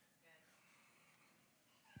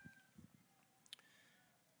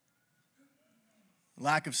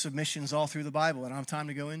 Lack of submissions all through the Bible. I don't have time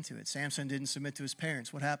to go into it. Samson didn't submit to his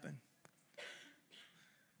parents. What happened?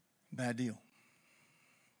 Bad deal.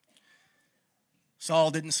 Saul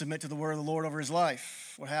didn't submit to the word of the Lord over his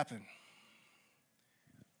life. What happened?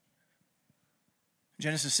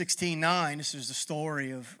 Genesis 16:9, this is the story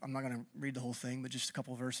of, I'm not going to read the whole thing, but just a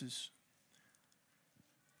couple of verses.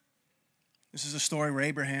 This is a story where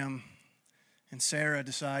Abraham and Sarah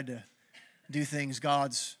decide to do things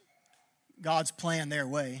God's plan their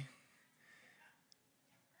way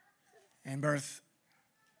and birth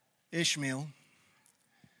Ishmael.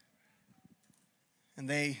 And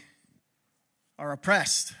they are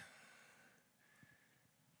oppressed.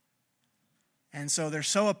 And so they're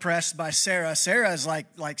so oppressed by Sarah. Sarah is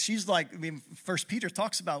like she's like, I mean, 1 Peter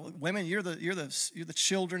talks about women, you're the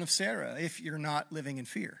children of Sarah if you're not living in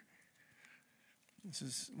fear.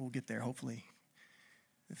 We'll get there hopefully.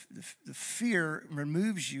 The fear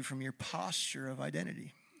removes you from your posture of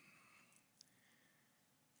identity.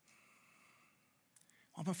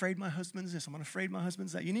 I'm afraid my husband's this. I'm afraid my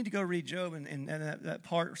husband's that. You need to go read Job and that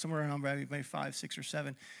part somewhere around maybe 5, 6, or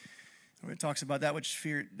 7, where it talks about that which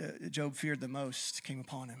Job feared the most came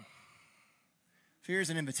upon him. Fear is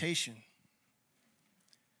an invitation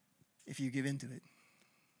if you give into it.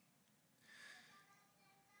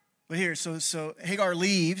 But here, so Hagar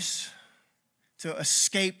leaves to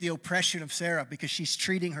escape the oppression of Sarah because she's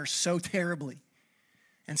treating her so terribly.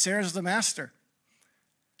 And Sarah's the master.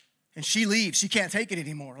 And she leaves. She can't take it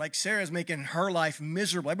anymore. Like, Sarah's making her life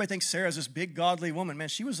miserable. Everybody thinks Sarah's this big godly woman. Man,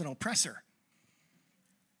 she was an oppressor.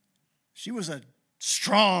 She was a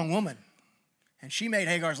strong woman. And she made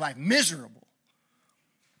Hagar's life miserable.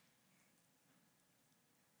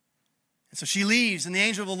 And so she leaves, and the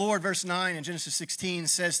angel of the Lord, verse 9 in Genesis 16,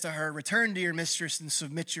 says to her, return to your mistress and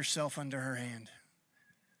submit yourself under her hand.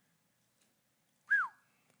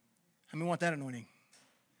 How many want that anointing?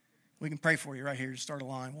 We can pray for you right here. Just start a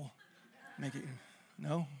line. We'll make it.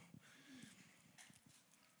 No?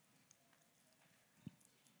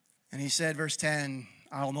 And he said, verse 10,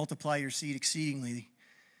 I will multiply your seed exceedingly,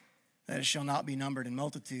 that it shall not be numbered in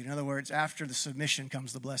multitude. In other words, after the submission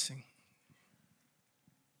comes the blessing.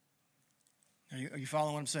 Are you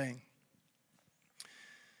following what I'm saying?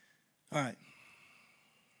 All right.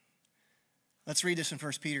 Let's read this in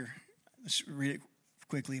 1 Peter. Let's read it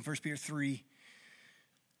quickly. In 1 Peter 3,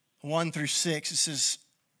 1 through 6, it says,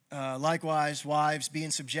 likewise, wives, be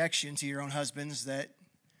in subjection to your own husbands, that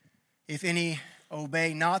if any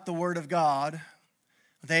obey not the word of God,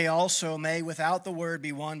 they also may without the word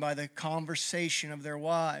be won by the conversation of their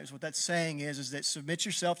wives. What that's saying is that submit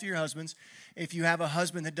yourself to your husbands. If you have a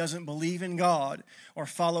husband that doesn't believe in God or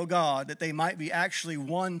follow God, that they might be actually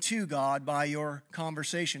won to God by your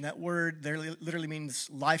conversation. That word there literally means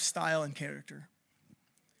lifestyle and character.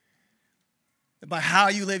 that by how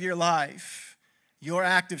you live your life, your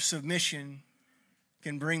act of submission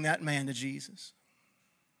can bring that man to Jesus.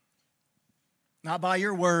 Not by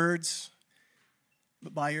your words,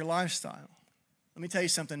 but by your lifestyle. Let me tell you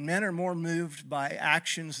something. Men are more moved by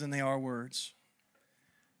actions than they are words.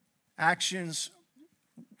 Actions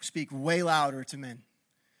speak way louder to men.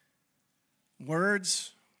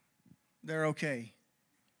 Words, they're okay.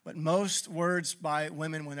 But most words by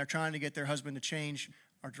women when they're trying to get their husband to change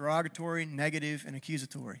are derogatory, negative, and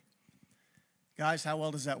accusatory. Guys, how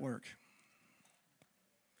well does that work?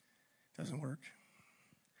 Doesn't work.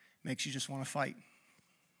 Makes you just want to fight.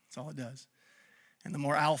 That's all it does. And the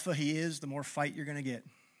more alpha he is, the more fight you're going to get.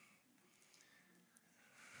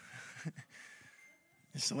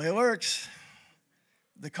 It's the way it works.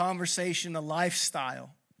 The conversation, the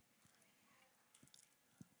lifestyle.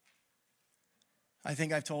 I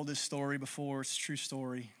think I've told this story before. It's a true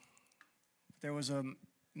story. There was a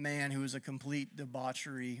man who was a complete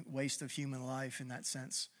debauchery, waste of human life in that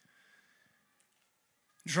sense.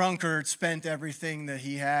 Drunkard, spent everything that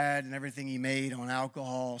he had and everything he made on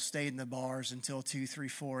alcohol, stayed in the bars until 2, 3,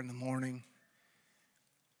 4 in the morning.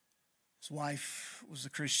 His wife was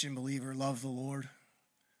a Christian believer, loved the Lord.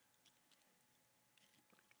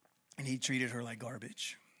 And he treated her like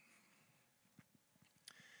garbage.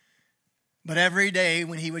 But every day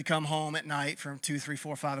when he would come home at night from 2, 3,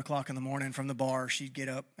 4, 5 o'clock in the morning from the bar, she'd get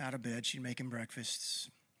up out of bed, she'd make him breakfasts,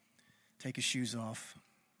 take his shoes off,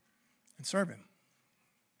 and serve him.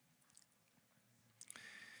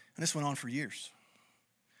 And this went on for years.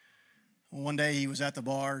 Well, one day he was at the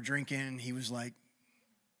bar drinking, and he was like,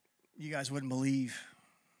 you guys wouldn't believe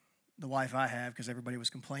the wife I have, because everybody was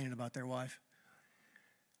complaining about their wife.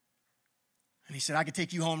 And he said, I could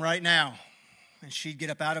take you home right now. And she'd get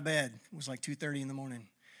up out of bed. It was like 2:30 in the morning.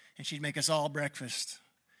 And she'd make us all breakfast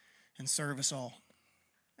and serve us all.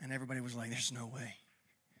 And everybody was like, there's no way.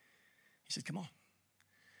 He said, come on.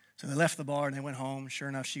 So they left the bar and they went home. Sure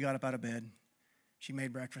enough, she got up out of bed. She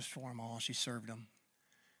made breakfast for them all. She served them.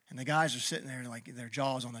 And the guys are sitting there like their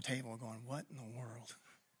jaws on the table going, what in the world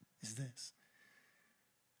is this?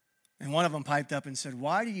 And one of them piped up and said,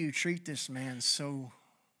 why do you treat this man so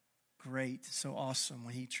great, so awesome,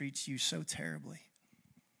 when he treats you so terribly?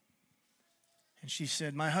 And she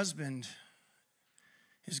said, my husband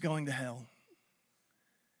is going to hell.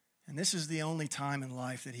 And this is the only time in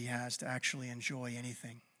life that he has to actually enjoy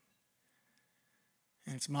anything.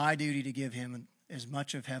 And it's my duty to give him as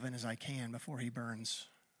much of heaven as I can before he burns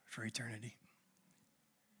for eternity.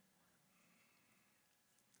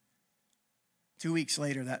 2 weeks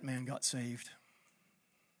later, that man got saved.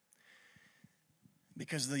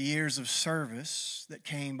 Because the years of service that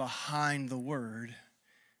came behind the word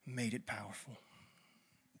made it powerful.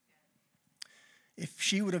 If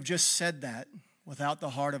she would have just said that without the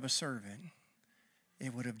heart of a servant,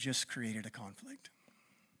 it would have just created a conflict.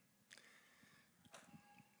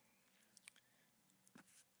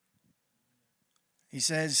 He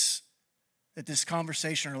says that this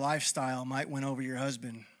conversation or lifestyle might win over your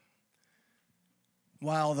husband,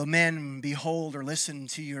 while the men behold or listen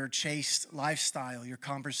to your chaste lifestyle, your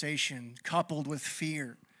conversation, coupled with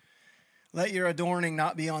fear. Let your adorning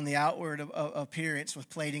not be on the outward appearance with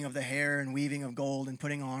plaiting of the hair and weaving of gold and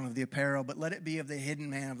putting on of the apparel, but let it be of the hidden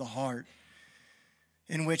man of the heart,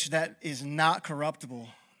 in which that is not corruptible,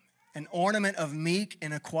 an ornament of meek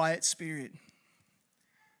and a quiet spirit.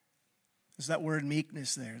 There's that word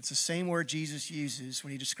meekness there. It's the same word Jesus uses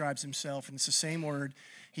when he describes himself, and it's the same word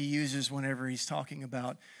he uses whenever he's talking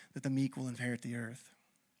about that the meek will inherit the earth.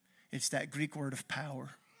 It's that Greek word of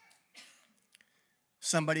power.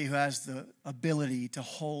 Somebody who has the ability to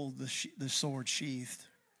hold the sword sheathed,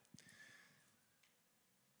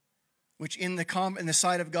 which in the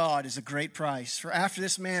sight of God is a great price. For after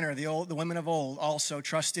this manner the women of old also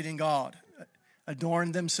trusted in God,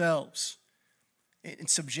 adorned themselves in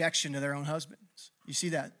subjection to their own husbands. You see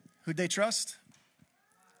that? Who'd they trust?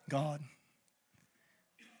 God.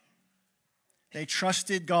 They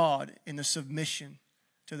trusted God in the submission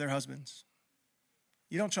to their husbands.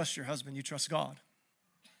 You don't trust your husband, you trust God.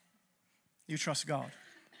 You trust God,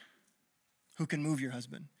 who can move your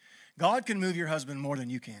husband. God can move your husband more than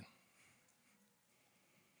you can.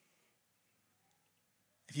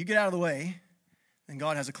 If you get out of the way, then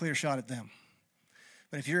God has a clear shot at them.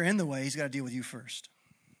 But if you're in the way, he's got to deal with you first.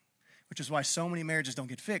 Which is why so many marriages don't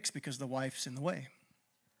get fixed, because the wife's in the way.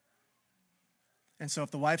 And so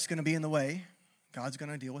if the wife's going to be in the way, God's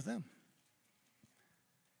going to deal with them.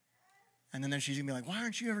 And then she's going to be like, why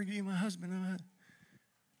aren't you ever getting my husband?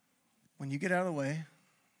 When you get out of the way,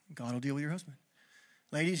 God will deal with your husband.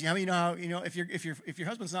 Ladies, if your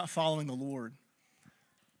husband's not following the Lord,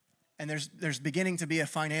 and there's beginning to be a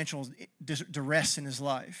financial duress in his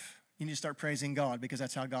life, you need to start praising God, because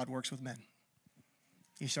that's how God works with men.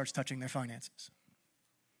 He starts touching their finances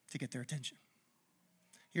to get their attention.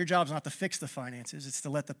 Your job's not to fix the finances, it's to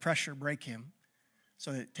let the pressure break him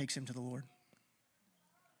so that it takes him to the Lord.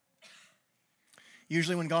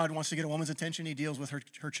 Usually when God wants to get a woman's attention, he deals with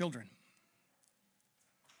her children.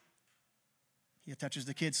 He touches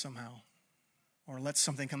the kids somehow, or lets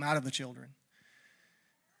something come out of the children.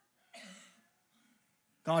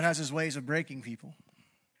 God has his ways of breaking people,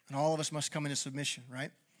 and all of us must come into submission,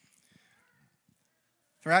 right?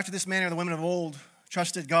 For after this manner the women of old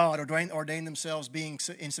trusted God, ordained themselves being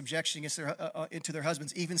in subjection to their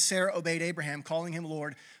husbands. Even Sarah obeyed Abraham, calling him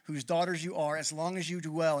Lord, whose daughters you are, as long as you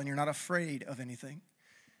do well and you're not afraid of anything.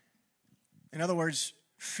 In other words,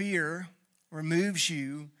 fear removes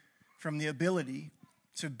you from the ability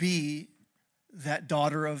to be that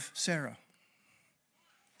daughter of Sarah.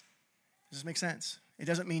 Does this make sense? It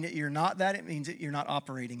doesn't mean that you're not that. It means that you're not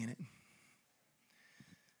operating in it.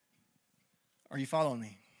 Are you following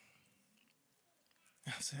me?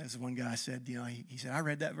 As one guy said, he said, I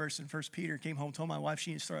read that verse in 1 Peter, came home, told my wife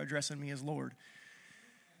she needs to start addressing me as Lord.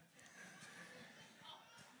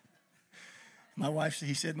 My wife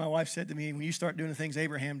said to me, when you start doing the things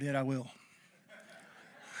Abraham did, I will.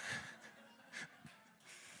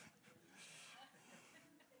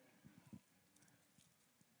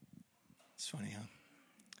 It's funny, huh?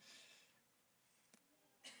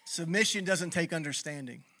 Submission doesn't take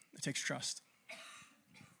understanding. It takes trust.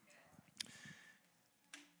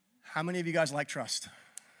 How many of you guys like trust?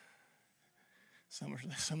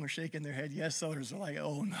 Some are shaking their head yes, others are like,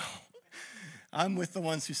 oh no. I'm with the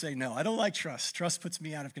ones who say no. I don't like trust. Trust puts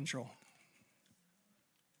me out of control.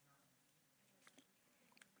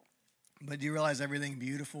 But do you realize everything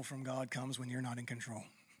beautiful from God comes when you're not in control?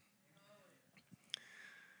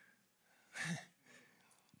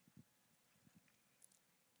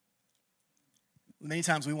 Many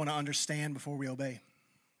times we want to understand before we obey.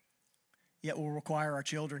 Yet we'll require our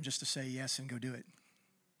children just to say yes and go do it.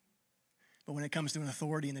 But when it comes to an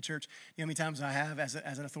authority in the church, you know how many times I have as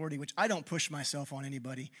an authority, which I don't push myself on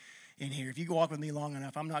anybody in here. If you walk with me long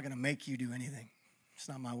enough, I'm not going to make you do anything. It's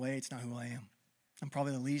not my way. It's not who I am. I'm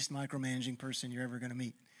probably the least micromanaging person you're ever going to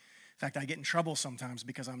meet. In fact, I get in trouble sometimes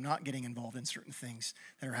because I'm not getting involved in certain things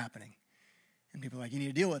that are happening. And people are like, you need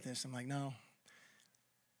to deal with this. I'm like, no.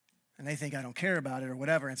 And they think I don't care about it or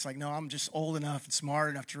whatever. And it's like, no, I'm just old enough and smart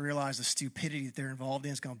enough to realize the stupidity that they're involved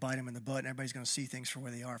in is going to bite them in the butt, and everybody's going to see things for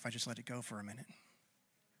where they are if I just let it go for a minute.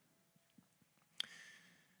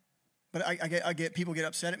 But I get people get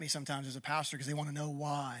upset at me sometimes as a pastor because they want to know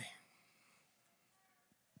why.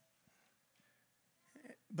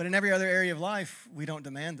 But in every other area of life, we don't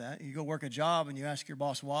demand that. You go work a job and you ask your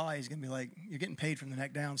boss why, he's going to be like, you're getting paid from the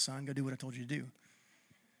neck down, son. Go do what I told you to do.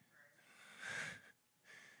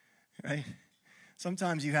 Right?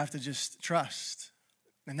 Sometimes you have to just trust.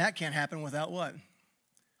 And that can't happen without what?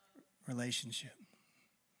 Relationship.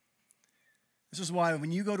 This is why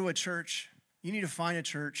when you go to a church, you need to find a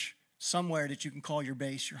church somewhere that you can call your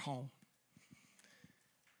base, your home.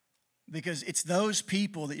 Because it's those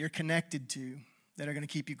people that you're connected to that are going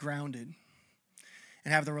to keep you grounded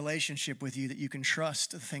and have the relationship with you that you can trust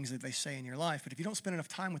the things that they say in your life. But if you don't spend enough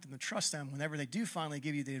time with them to trust them, whenever they do finally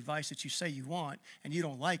give you the advice that you say you want and you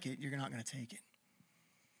don't like it, you're not going to take it.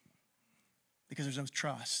 Because there's no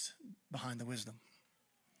trust behind the wisdom.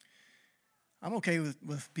 I'm okay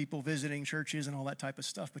with people visiting churches and all that type of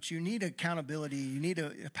stuff, but you need accountability. You need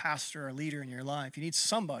a pastor or a leader in your life. You need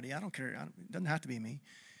somebody. I don't care. It doesn't have to be me.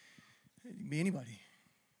 It can be anybody.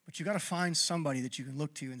 But you got to find somebody that you can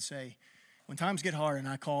look to and say, when times get hard and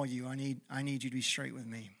I call you, I need you to be straight with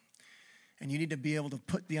me. And you need to be able to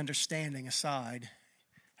put the understanding aside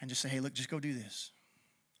and just say, hey, look, just go do this,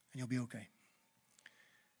 and you'll be okay.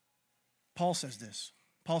 Paul says this.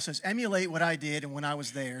 Paul says, emulate what I did and when I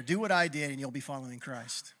was there. Do what I did and you'll be following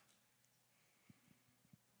Christ.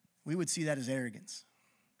 We would see that as arrogance.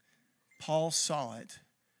 Paul saw it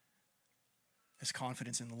as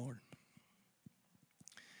confidence in the Lord.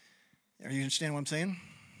 Are you understanding what I'm saying?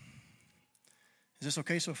 Is this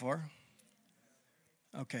okay so far?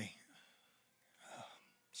 Okay. Oh,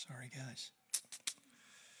 sorry, guys.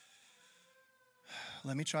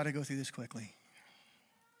 Let me try to go through this quickly.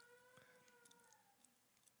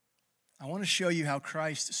 I want to show you how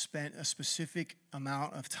Christ spent a specific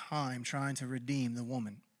amount of time trying to redeem the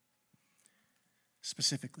woman.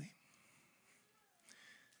 Specifically.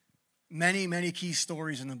 Many, many key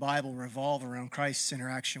stories in the Bible revolve around Christ's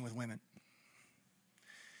interaction with women.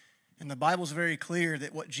 And the Bible's very clear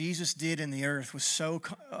that what Jesus did in the earth was so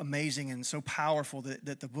amazing and so powerful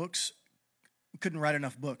that the books couldn't write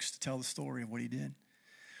enough books to tell the story of what he did.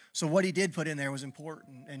 So what he did put in there was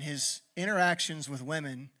important, and his interactions with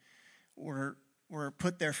women were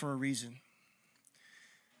put there for a reason.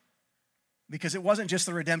 Because it wasn't just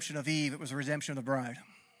the redemption of Eve, it was the redemption of the bride.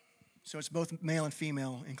 So it's both male and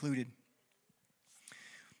female included.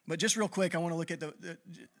 But just real quick, I want to look at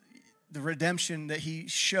the redemption that he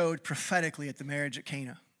showed prophetically at the marriage at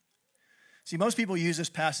Cana. See, most people use this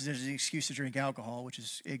passage as an excuse to drink alcohol, which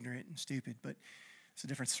is ignorant and stupid, but it's a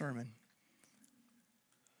different sermon.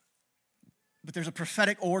 But there's a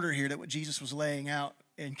prophetic order here that what Jesus was laying out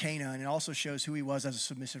in Cana, and it also shows who he was as a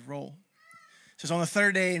submissive role. It says on the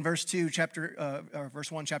third day in verse 1,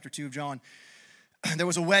 chapter 2 of John, there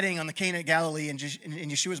was a wedding on the Cana of Galilee, and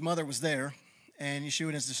Yeshua's mother was there. And Yeshua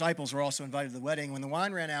and his disciples were also invited to the wedding. When the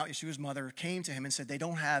wine ran out, Yeshua's mother came to him and said, "They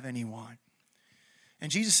don't have any wine."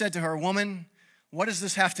 And Jesus said to her, "Woman, what does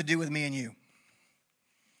this have to do with me and you?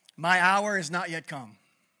 My hour is not yet come."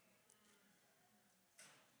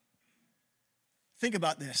 Think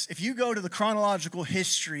about this. If you go to the chronological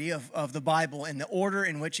history of the Bible and the order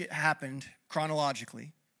in which it happened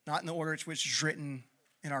chronologically, not in the order in which it's written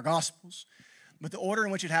in our Gospels, but the order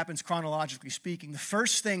in which it happens chronologically speaking, the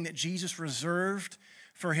first thing that Jesus reserved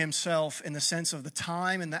for himself in the sense of the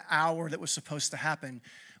time and the hour that was supposed to happen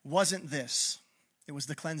wasn't this. It was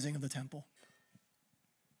the cleansing of the temple.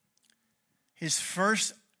 His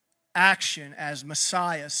first action as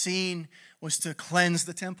Messiah seen was to cleanse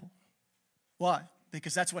the temple. Why?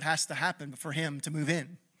 Because that's what has to happen for him to move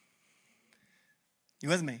in. You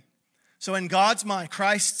with me? So in God's mind,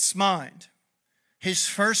 Christ's mind, his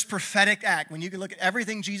first prophetic act, when you can look at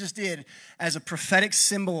everything Jesus did as a prophetic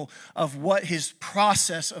symbol of what his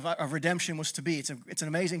process of redemption was to be. It's an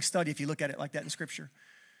amazing study if you look at it like that in Scripture.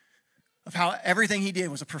 Of how everything he did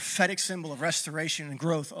was a prophetic symbol of restoration and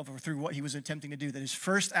growth through what he was attempting to do. That his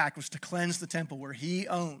first act was to cleanse the temple where he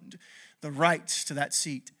owned the rights to that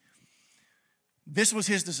seat. This was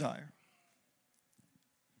his desire.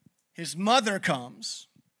 His mother comes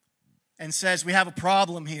and says, "We have a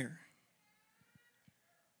problem here."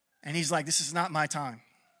 And he's like, "This is not my time.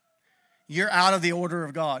 You're out of the order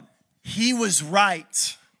of God." He was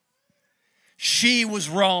right. She was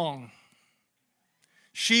wrong.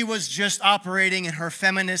 She was just operating in her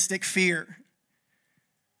feministic fear,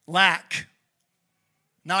 lack,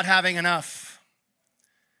 not having enough.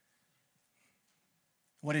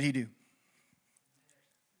 What did he do?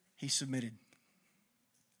 He submitted.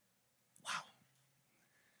 Wow.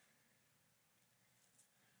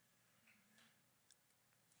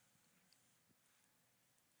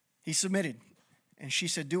 He submitted. And she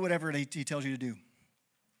said, "Do whatever he tells you to do."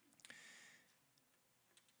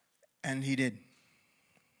 And he did.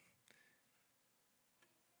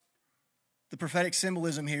 The prophetic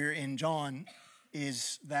symbolism here in John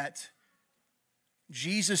is that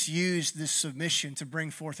Jesus used this submission to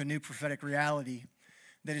bring forth a new prophetic reality,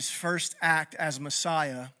 that his first act as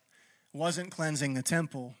Messiah wasn't cleansing the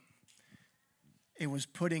temple, it was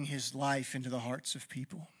putting his life into the hearts of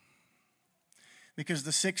people. Because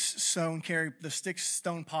the six stone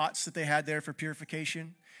pots that they had there for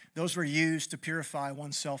purification, those were used to purify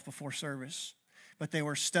oneself before service. But they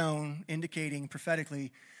were stone, indicating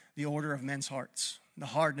prophetically the order of men's hearts, the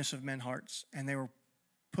hardness of men's hearts. And they were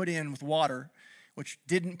put in with water, which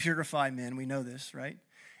didn't purify men. We know this, right?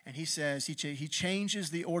 And he says he changes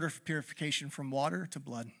the order for purification from water to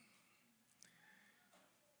blood.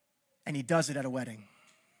 And he does it at a wedding.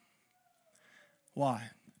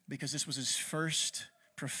 Why? Because this was his first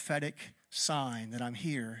prophetic sign that I'm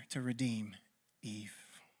here to redeem Eve,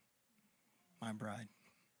 my bride.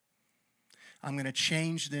 I'm going to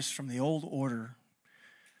change this from the old order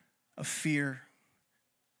of fear,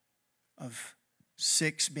 of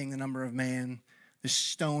 6 being the number of man, this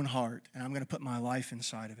stone heart, and I'm going to put my life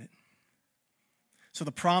inside of it. So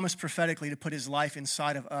the promise prophetically to put his life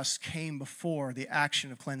inside of us came before the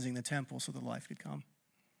action of cleansing the temple so that life could come.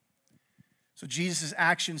 So Jesus'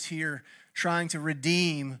 actions here trying to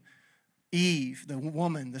redeem Eve, the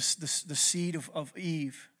woman, the seed of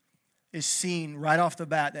Eve, is seen right off the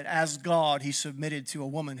bat that as God, he submitted to a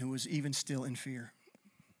woman who was even still in fear.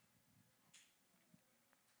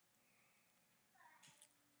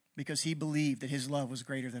 Because he believed that his love was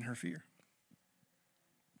greater than her fear.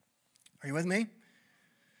 Are you with me?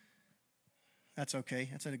 That's okay.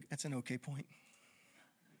 That's an okay point.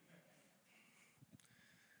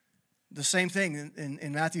 The same thing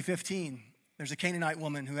in Matthew 15. There's a Canaanite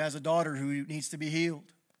woman who has a daughter who needs to be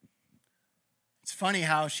healed. It's funny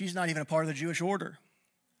how she's not even a part of the Jewish order.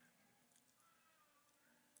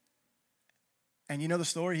 And you know the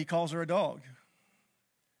story, he calls her a dog.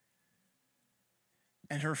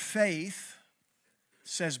 And her faith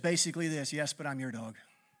says basically this, yes, but I'm your dog.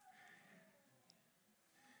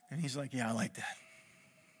 And he's like, yeah, I like that.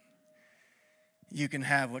 You can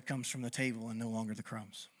have what comes from the table and no longer the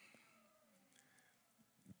crumbs.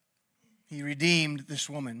 He redeemed this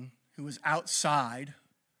woman who was outside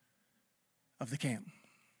of the camp.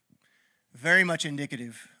 Very much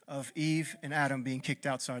indicative of Eve and Adam being kicked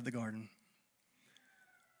outside the garden.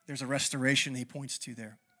 There's a restoration he points to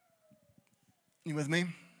there. You with me?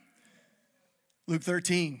 Luke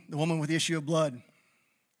 13, the woman with the issue of blood.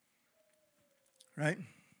 Right?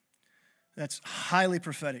 That's highly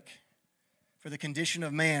prophetic. For the condition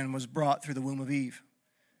of man was brought through the womb of Eve.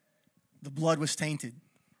 The blood was tainted.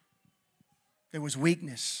 There was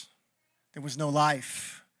weakness. There was no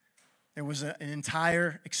life. There was an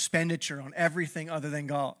entire expenditure on everything other than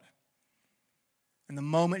God. And the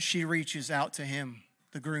moment she reaches out to him,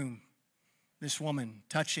 the groom, this woman,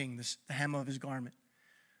 touching the hem of his garment,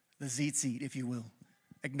 the tzitzit, if you will,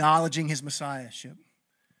 acknowledging his messiahship,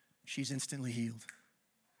 she's instantly healed.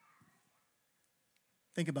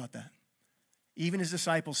 Think about that. Even his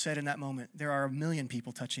disciples said in that moment, there are 1 million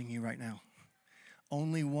people touching you right now.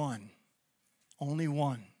 Only one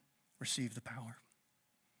received the power.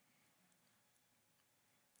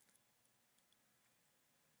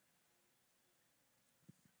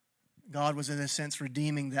 God was, in a sense,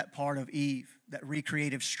 redeeming that part of Eve, that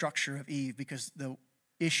recreative structure of Eve, because the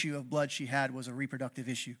issue of blood she had was a reproductive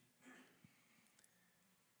issue.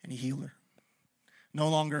 And he healed her. No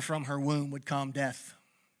longer from her womb would come death,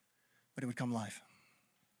 but it would come life.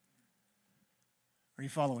 Are you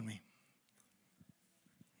following me?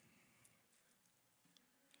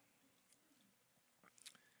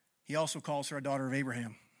 He also calls her a daughter of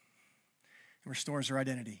Abraham and restores her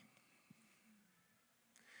identity.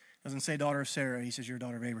 Doesn't say daughter of Sarah. He says you're a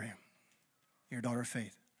daughter of Abraham. You're a daughter of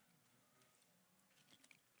faith.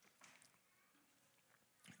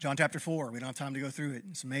 John chapter 4. We don't have time to go through it.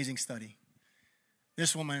 It's an amazing study.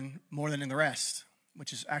 This woman, more than in the rest,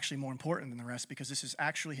 which is actually more important than the rest, because this is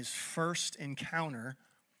actually his first encounter,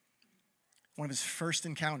 one of his first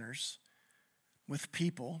encounters with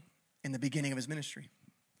people in the beginning of his ministry.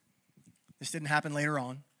 This didn't happen later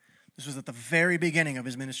on. This was at the very beginning of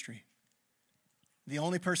his ministry. The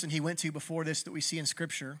only person he went to before this that we see in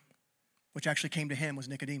Scripture, which actually came to him, was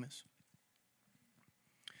Nicodemus.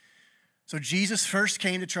 So Jesus first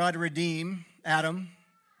came to try to redeem Adam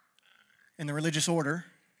in the religious order,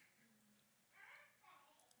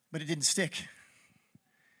 but it didn't stick.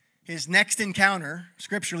 His next encounter,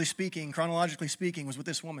 scripturally speaking, chronologically speaking, was with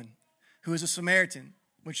this woman, who is a Samaritan,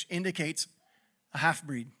 which indicates a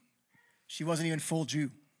half-breed. She wasn't even full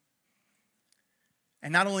Jew.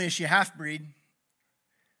 And not only is she a half-breed,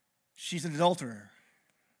 she's an adulterer.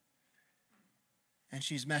 And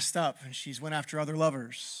she's messed up, and she's went after other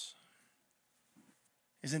lovers.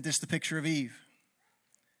 Isn't this the picture of Eve?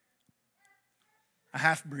 A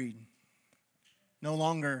half-breed, no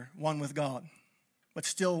longer one with God, but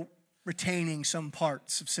still retaining some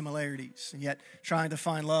parts of similarities, and yet trying to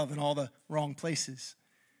find love in all the wrong places.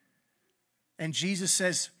 And Jesus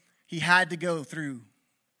says he had to go through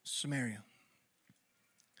Samaria.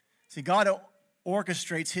 See, God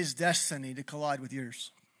orchestrates his destiny to collide with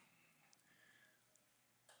yours.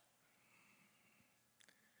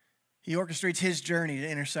 He orchestrates his journey to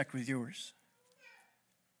intersect with yours.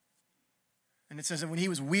 And it says that when he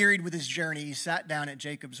was wearied with his journey, he sat down at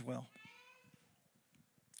Jacob's well.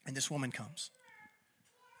 And this woman comes.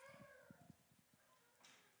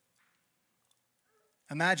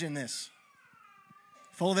 Imagine this.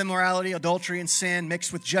 Full of immorality, adultery, and sin,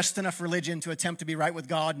 mixed with just enough religion to attempt to be right with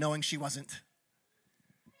God, knowing she wasn't.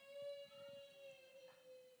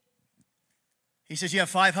 He says, you have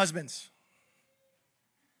 5 husbands.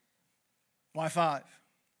 Why 5?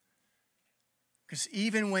 Because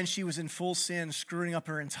even when she was in full sin, screwing up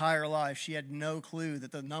her entire life, she had no clue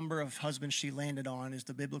that the number of husbands she landed on is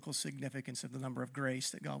the biblical significance of the number of grace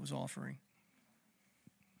that God was offering.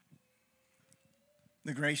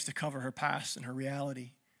 The grace to cover her past and her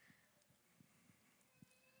reality.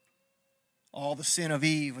 All the sin of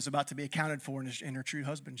Eve was about to be accounted for in her true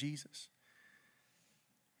husband, Jesus.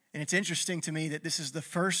 And it's interesting to me that this is the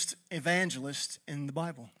first evangelist in the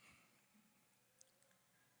Bible.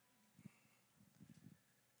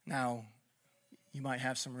 Now, you might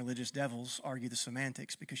have some religious devils argue the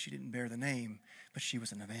semantics because she didn't bear the name, but she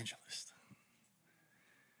was an evangelist.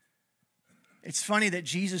 It's funny that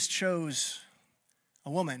Jesus chose a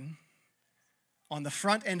woman on the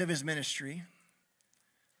front end of his ministry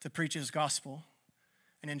to preach his gospel,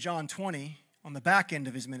 and in John 20, on the back end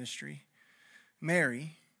of his ministry,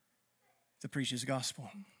 Mary to preach his gospel.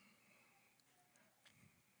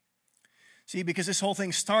 See, because this whole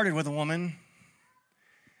thing started with a woman,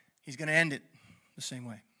 he's going to end it the same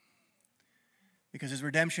way. Because his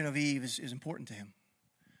redemption of Eve is important to him.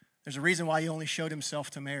 There's a reason why he only showed himself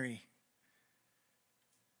to Mary.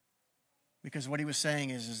 Because what he was saying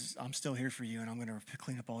is I'm still here for you, and I'm going to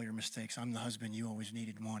clean up all your mistakes. I'm the husband you always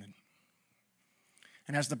needed and wanted.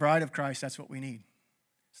 And as the bride of Christ, that's what we need.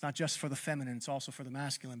 It's not just for the feminine, it's also for the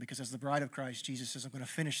masculine. Because as the bride of Christ, Jesus says, I'm going to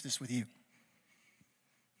finish this with you.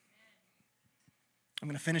 I'm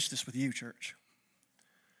going to finish this with you, church.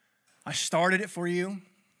 I started it for you,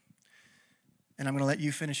 and I'm going to let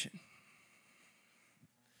you finish it.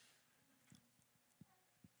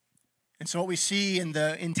 And so what we see in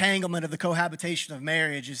the entanglement of the cohabitation of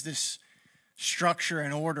marriage is this structure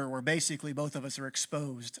and order where basically both of us are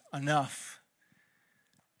exposed enough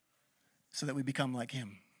so that we become like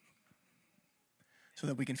him, so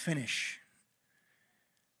that we can finish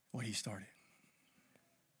what he started.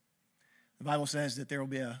 The Bible says that there will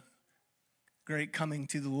be a great coming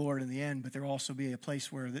to the Lord in the end, but there will also be a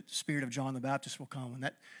place where the spirit of John the Baptist will come,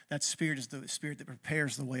 and that spirit is the spirit that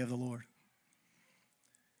prepares the way of the Lord.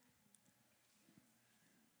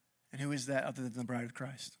 And who is that other than the bride of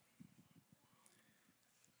Christ?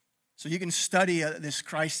 So you can study this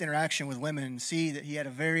Christ interaction with women and see that he had a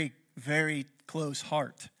very, very close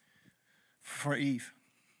heart for Eve.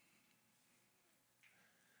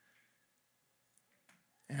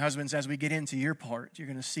 And husbands, as we get into your part, you're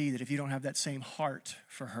going to see that if you don't have that same heart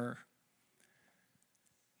for her,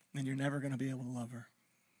 then you're never going to be able to love her.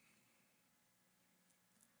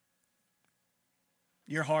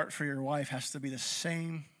 Your heart for your wife has to be the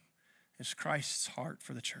same as Christ's heart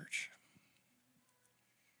for the church.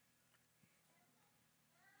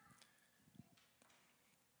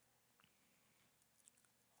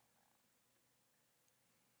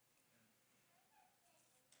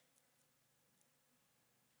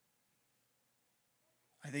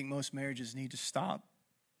 I think most marriages need to stop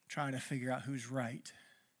trying to figure out who's right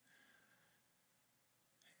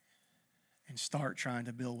and start trying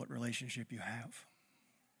to build what relationship you have.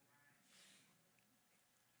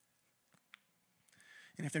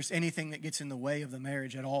 And if there's anything that gets in the way of the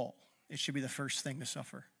marriage at all, it should be the first thing to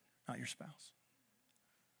suffer, not your spouse.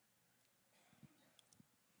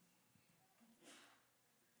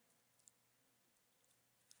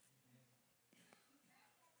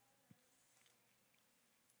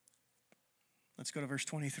 Let's go to verse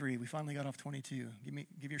 23. We finally got off 22.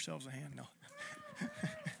 Give yourselves a hand. No.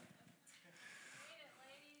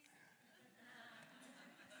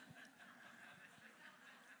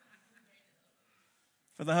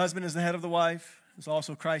 For the husband is the head of the wife, as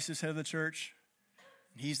also Christ is head of the church,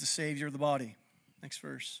 and he's the Savior of the body. Next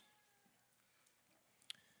verse.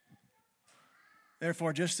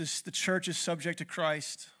 Therefore, just as the church is subject to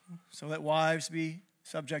Christ, so let wives be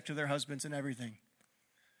subject to their husbands in everything.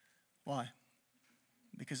 Why?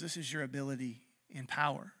 Because this is your ability in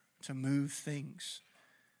power to move things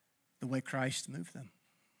the way Christ moved them.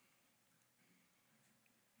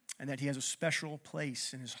 And that he has a special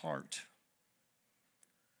place in his heart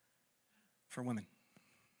for women.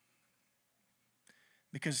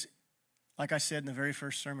 Because, like I said in the very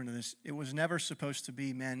first sermon of this, it was never supposed to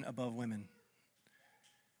be men above women.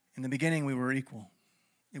 In the beginning, we were equal.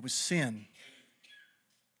 It was sin.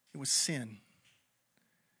 It was sin.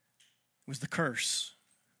 It was the curse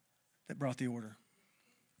that brought the order.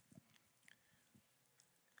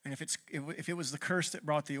 And if it was the curse that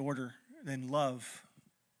brought the order, then love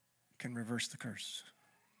can reverse the curse.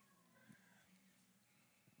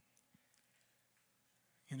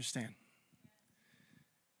 You understand?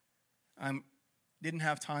 I didn't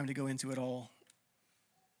have time to go into it all,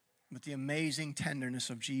 but the amazing tenderness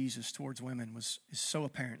of Jesus towards women is so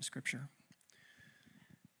apparent in Scripture.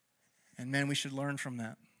 And men, we should learn from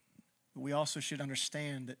that. But we also should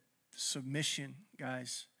understand that submission,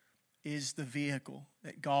 guys, is the vehicle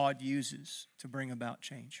that God uses to bring about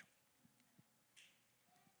change.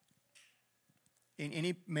 In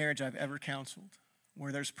any marriage I've ever counseled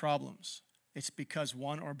where there's problems, it's because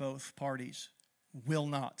one or both parties will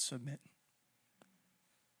not submit.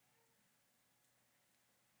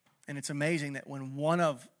 And it's amazing that when one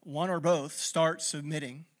or both start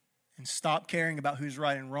submitting and stop caring about who's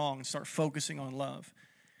right and wrong and start focusing on love,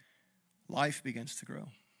 life begins to grow.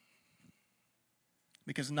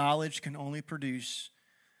 Because knowledge can only produce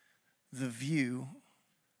the view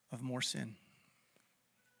of more sin.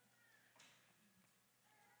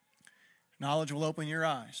 Knowledge will open your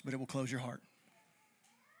eyes, but it will close your heart.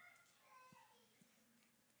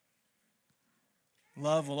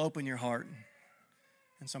 Love will open your heart,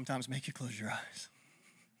 and sometimes make you close your eyes.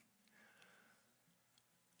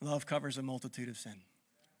 Love covers a multitude of sin.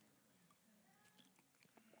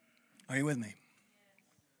 Are you with me?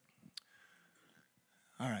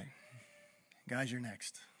 All right. Guys, you're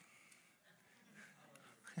next.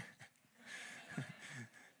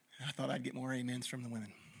 I thought I'd get more amens from the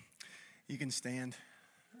women. You can stand.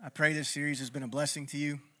 I pray this series has been a blessing to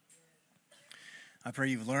you. I pray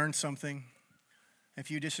you've learned something.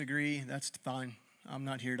 If you disagree, that's fine. I'm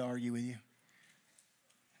not here to argue with you.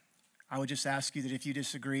 I would just ask you that if you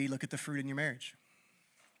disagree, look at the fruit in your marriage.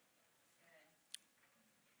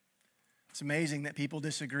 It's amazing that people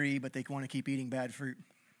disagree, but they want to keep eating bad fruit.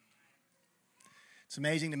 It's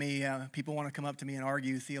amazing to me, people want to come up to me and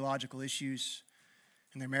argue theological issues,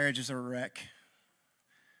 and their marriages are a wreck.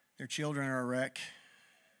 Their children are a wreck.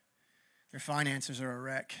 Their finances are a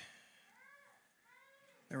wreck.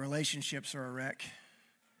 Their relationships are a wreck.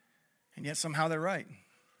 And yet somehow they're right.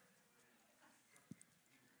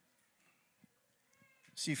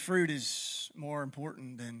 See, fruit is more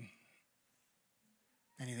important than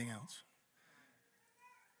anything else.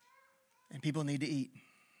 And people need to eat.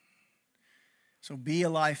 So be a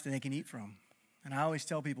life that they can eat from. And I always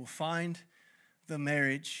tell people, find the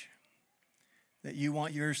marriage that you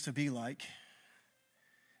want yours to be like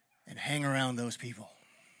and hang around those people.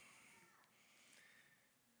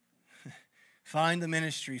 Find the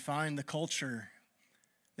ministry, find the culture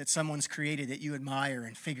that someone's created that you admire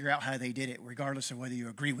and figure out how they did it, regardless of whether you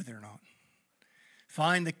agree with it or not.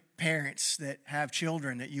 Find the parents that have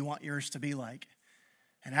children that you want yours to be like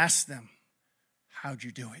and ask them, how'd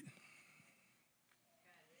you do it?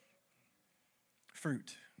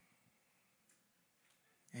 Fruit.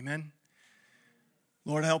 Amen?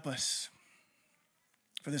 Lord, help us.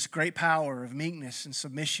 For this great power of meekness and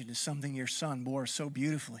submission is something your Son bore so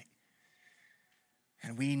beautifully.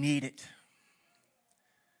 And we need it.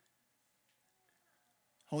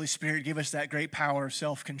 Holy Spirit, give us that great power of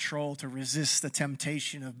self-control to resist the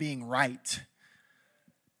temptation of being right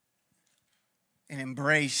and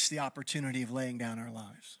embrace the opportunity of laying down our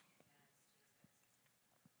lives.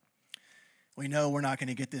 We know we're not going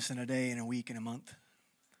to get this in a day, in a week, in a month.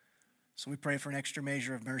 So we pray for an extra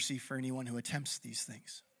measure of mercy for anyone who attempts these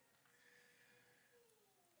things.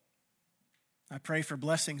 I pray for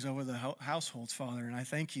blessings over the households, Father, and I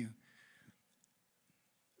thank you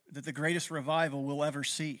that the greatest revival we'll ever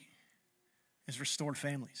see is restored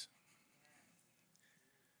families,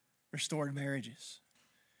 restored marriages.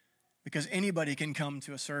 Because anybody can come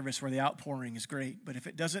to a service where the outpouring is great, but if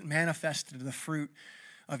it doesn't manifest into the fruit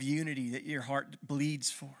of unity that your heart bleeds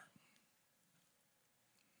for,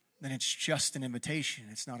 then it's just an invitation.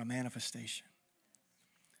 It's not a manifestation.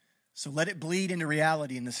 So let it bleed into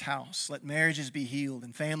reality in this house. Let marriages be healed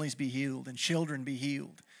and families be healed and children be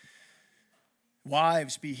healed.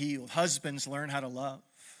 Wives be healed. Husbands learn how to love.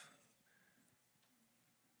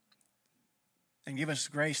 And give us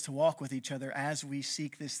grace to walk with each other as we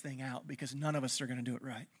seek this thing out, because none of us are going to do it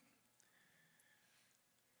right.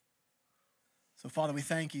 So, Father, we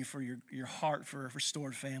thank you for your heart for a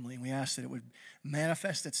restored family. And we ask that it would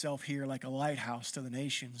manifest itself here like a lighthouse to the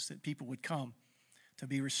nations, that people would come to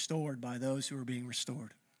be restored by those who are being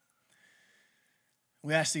restored.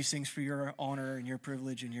 We ask these things for your honor and your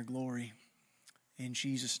privilege and your glory. In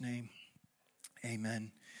Jesus' name,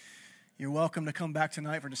 amen. You're welcome to come back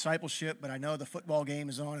tonight for discipleship, but I know the football game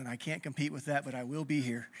is on and I can't compete with that, but I will be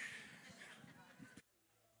here.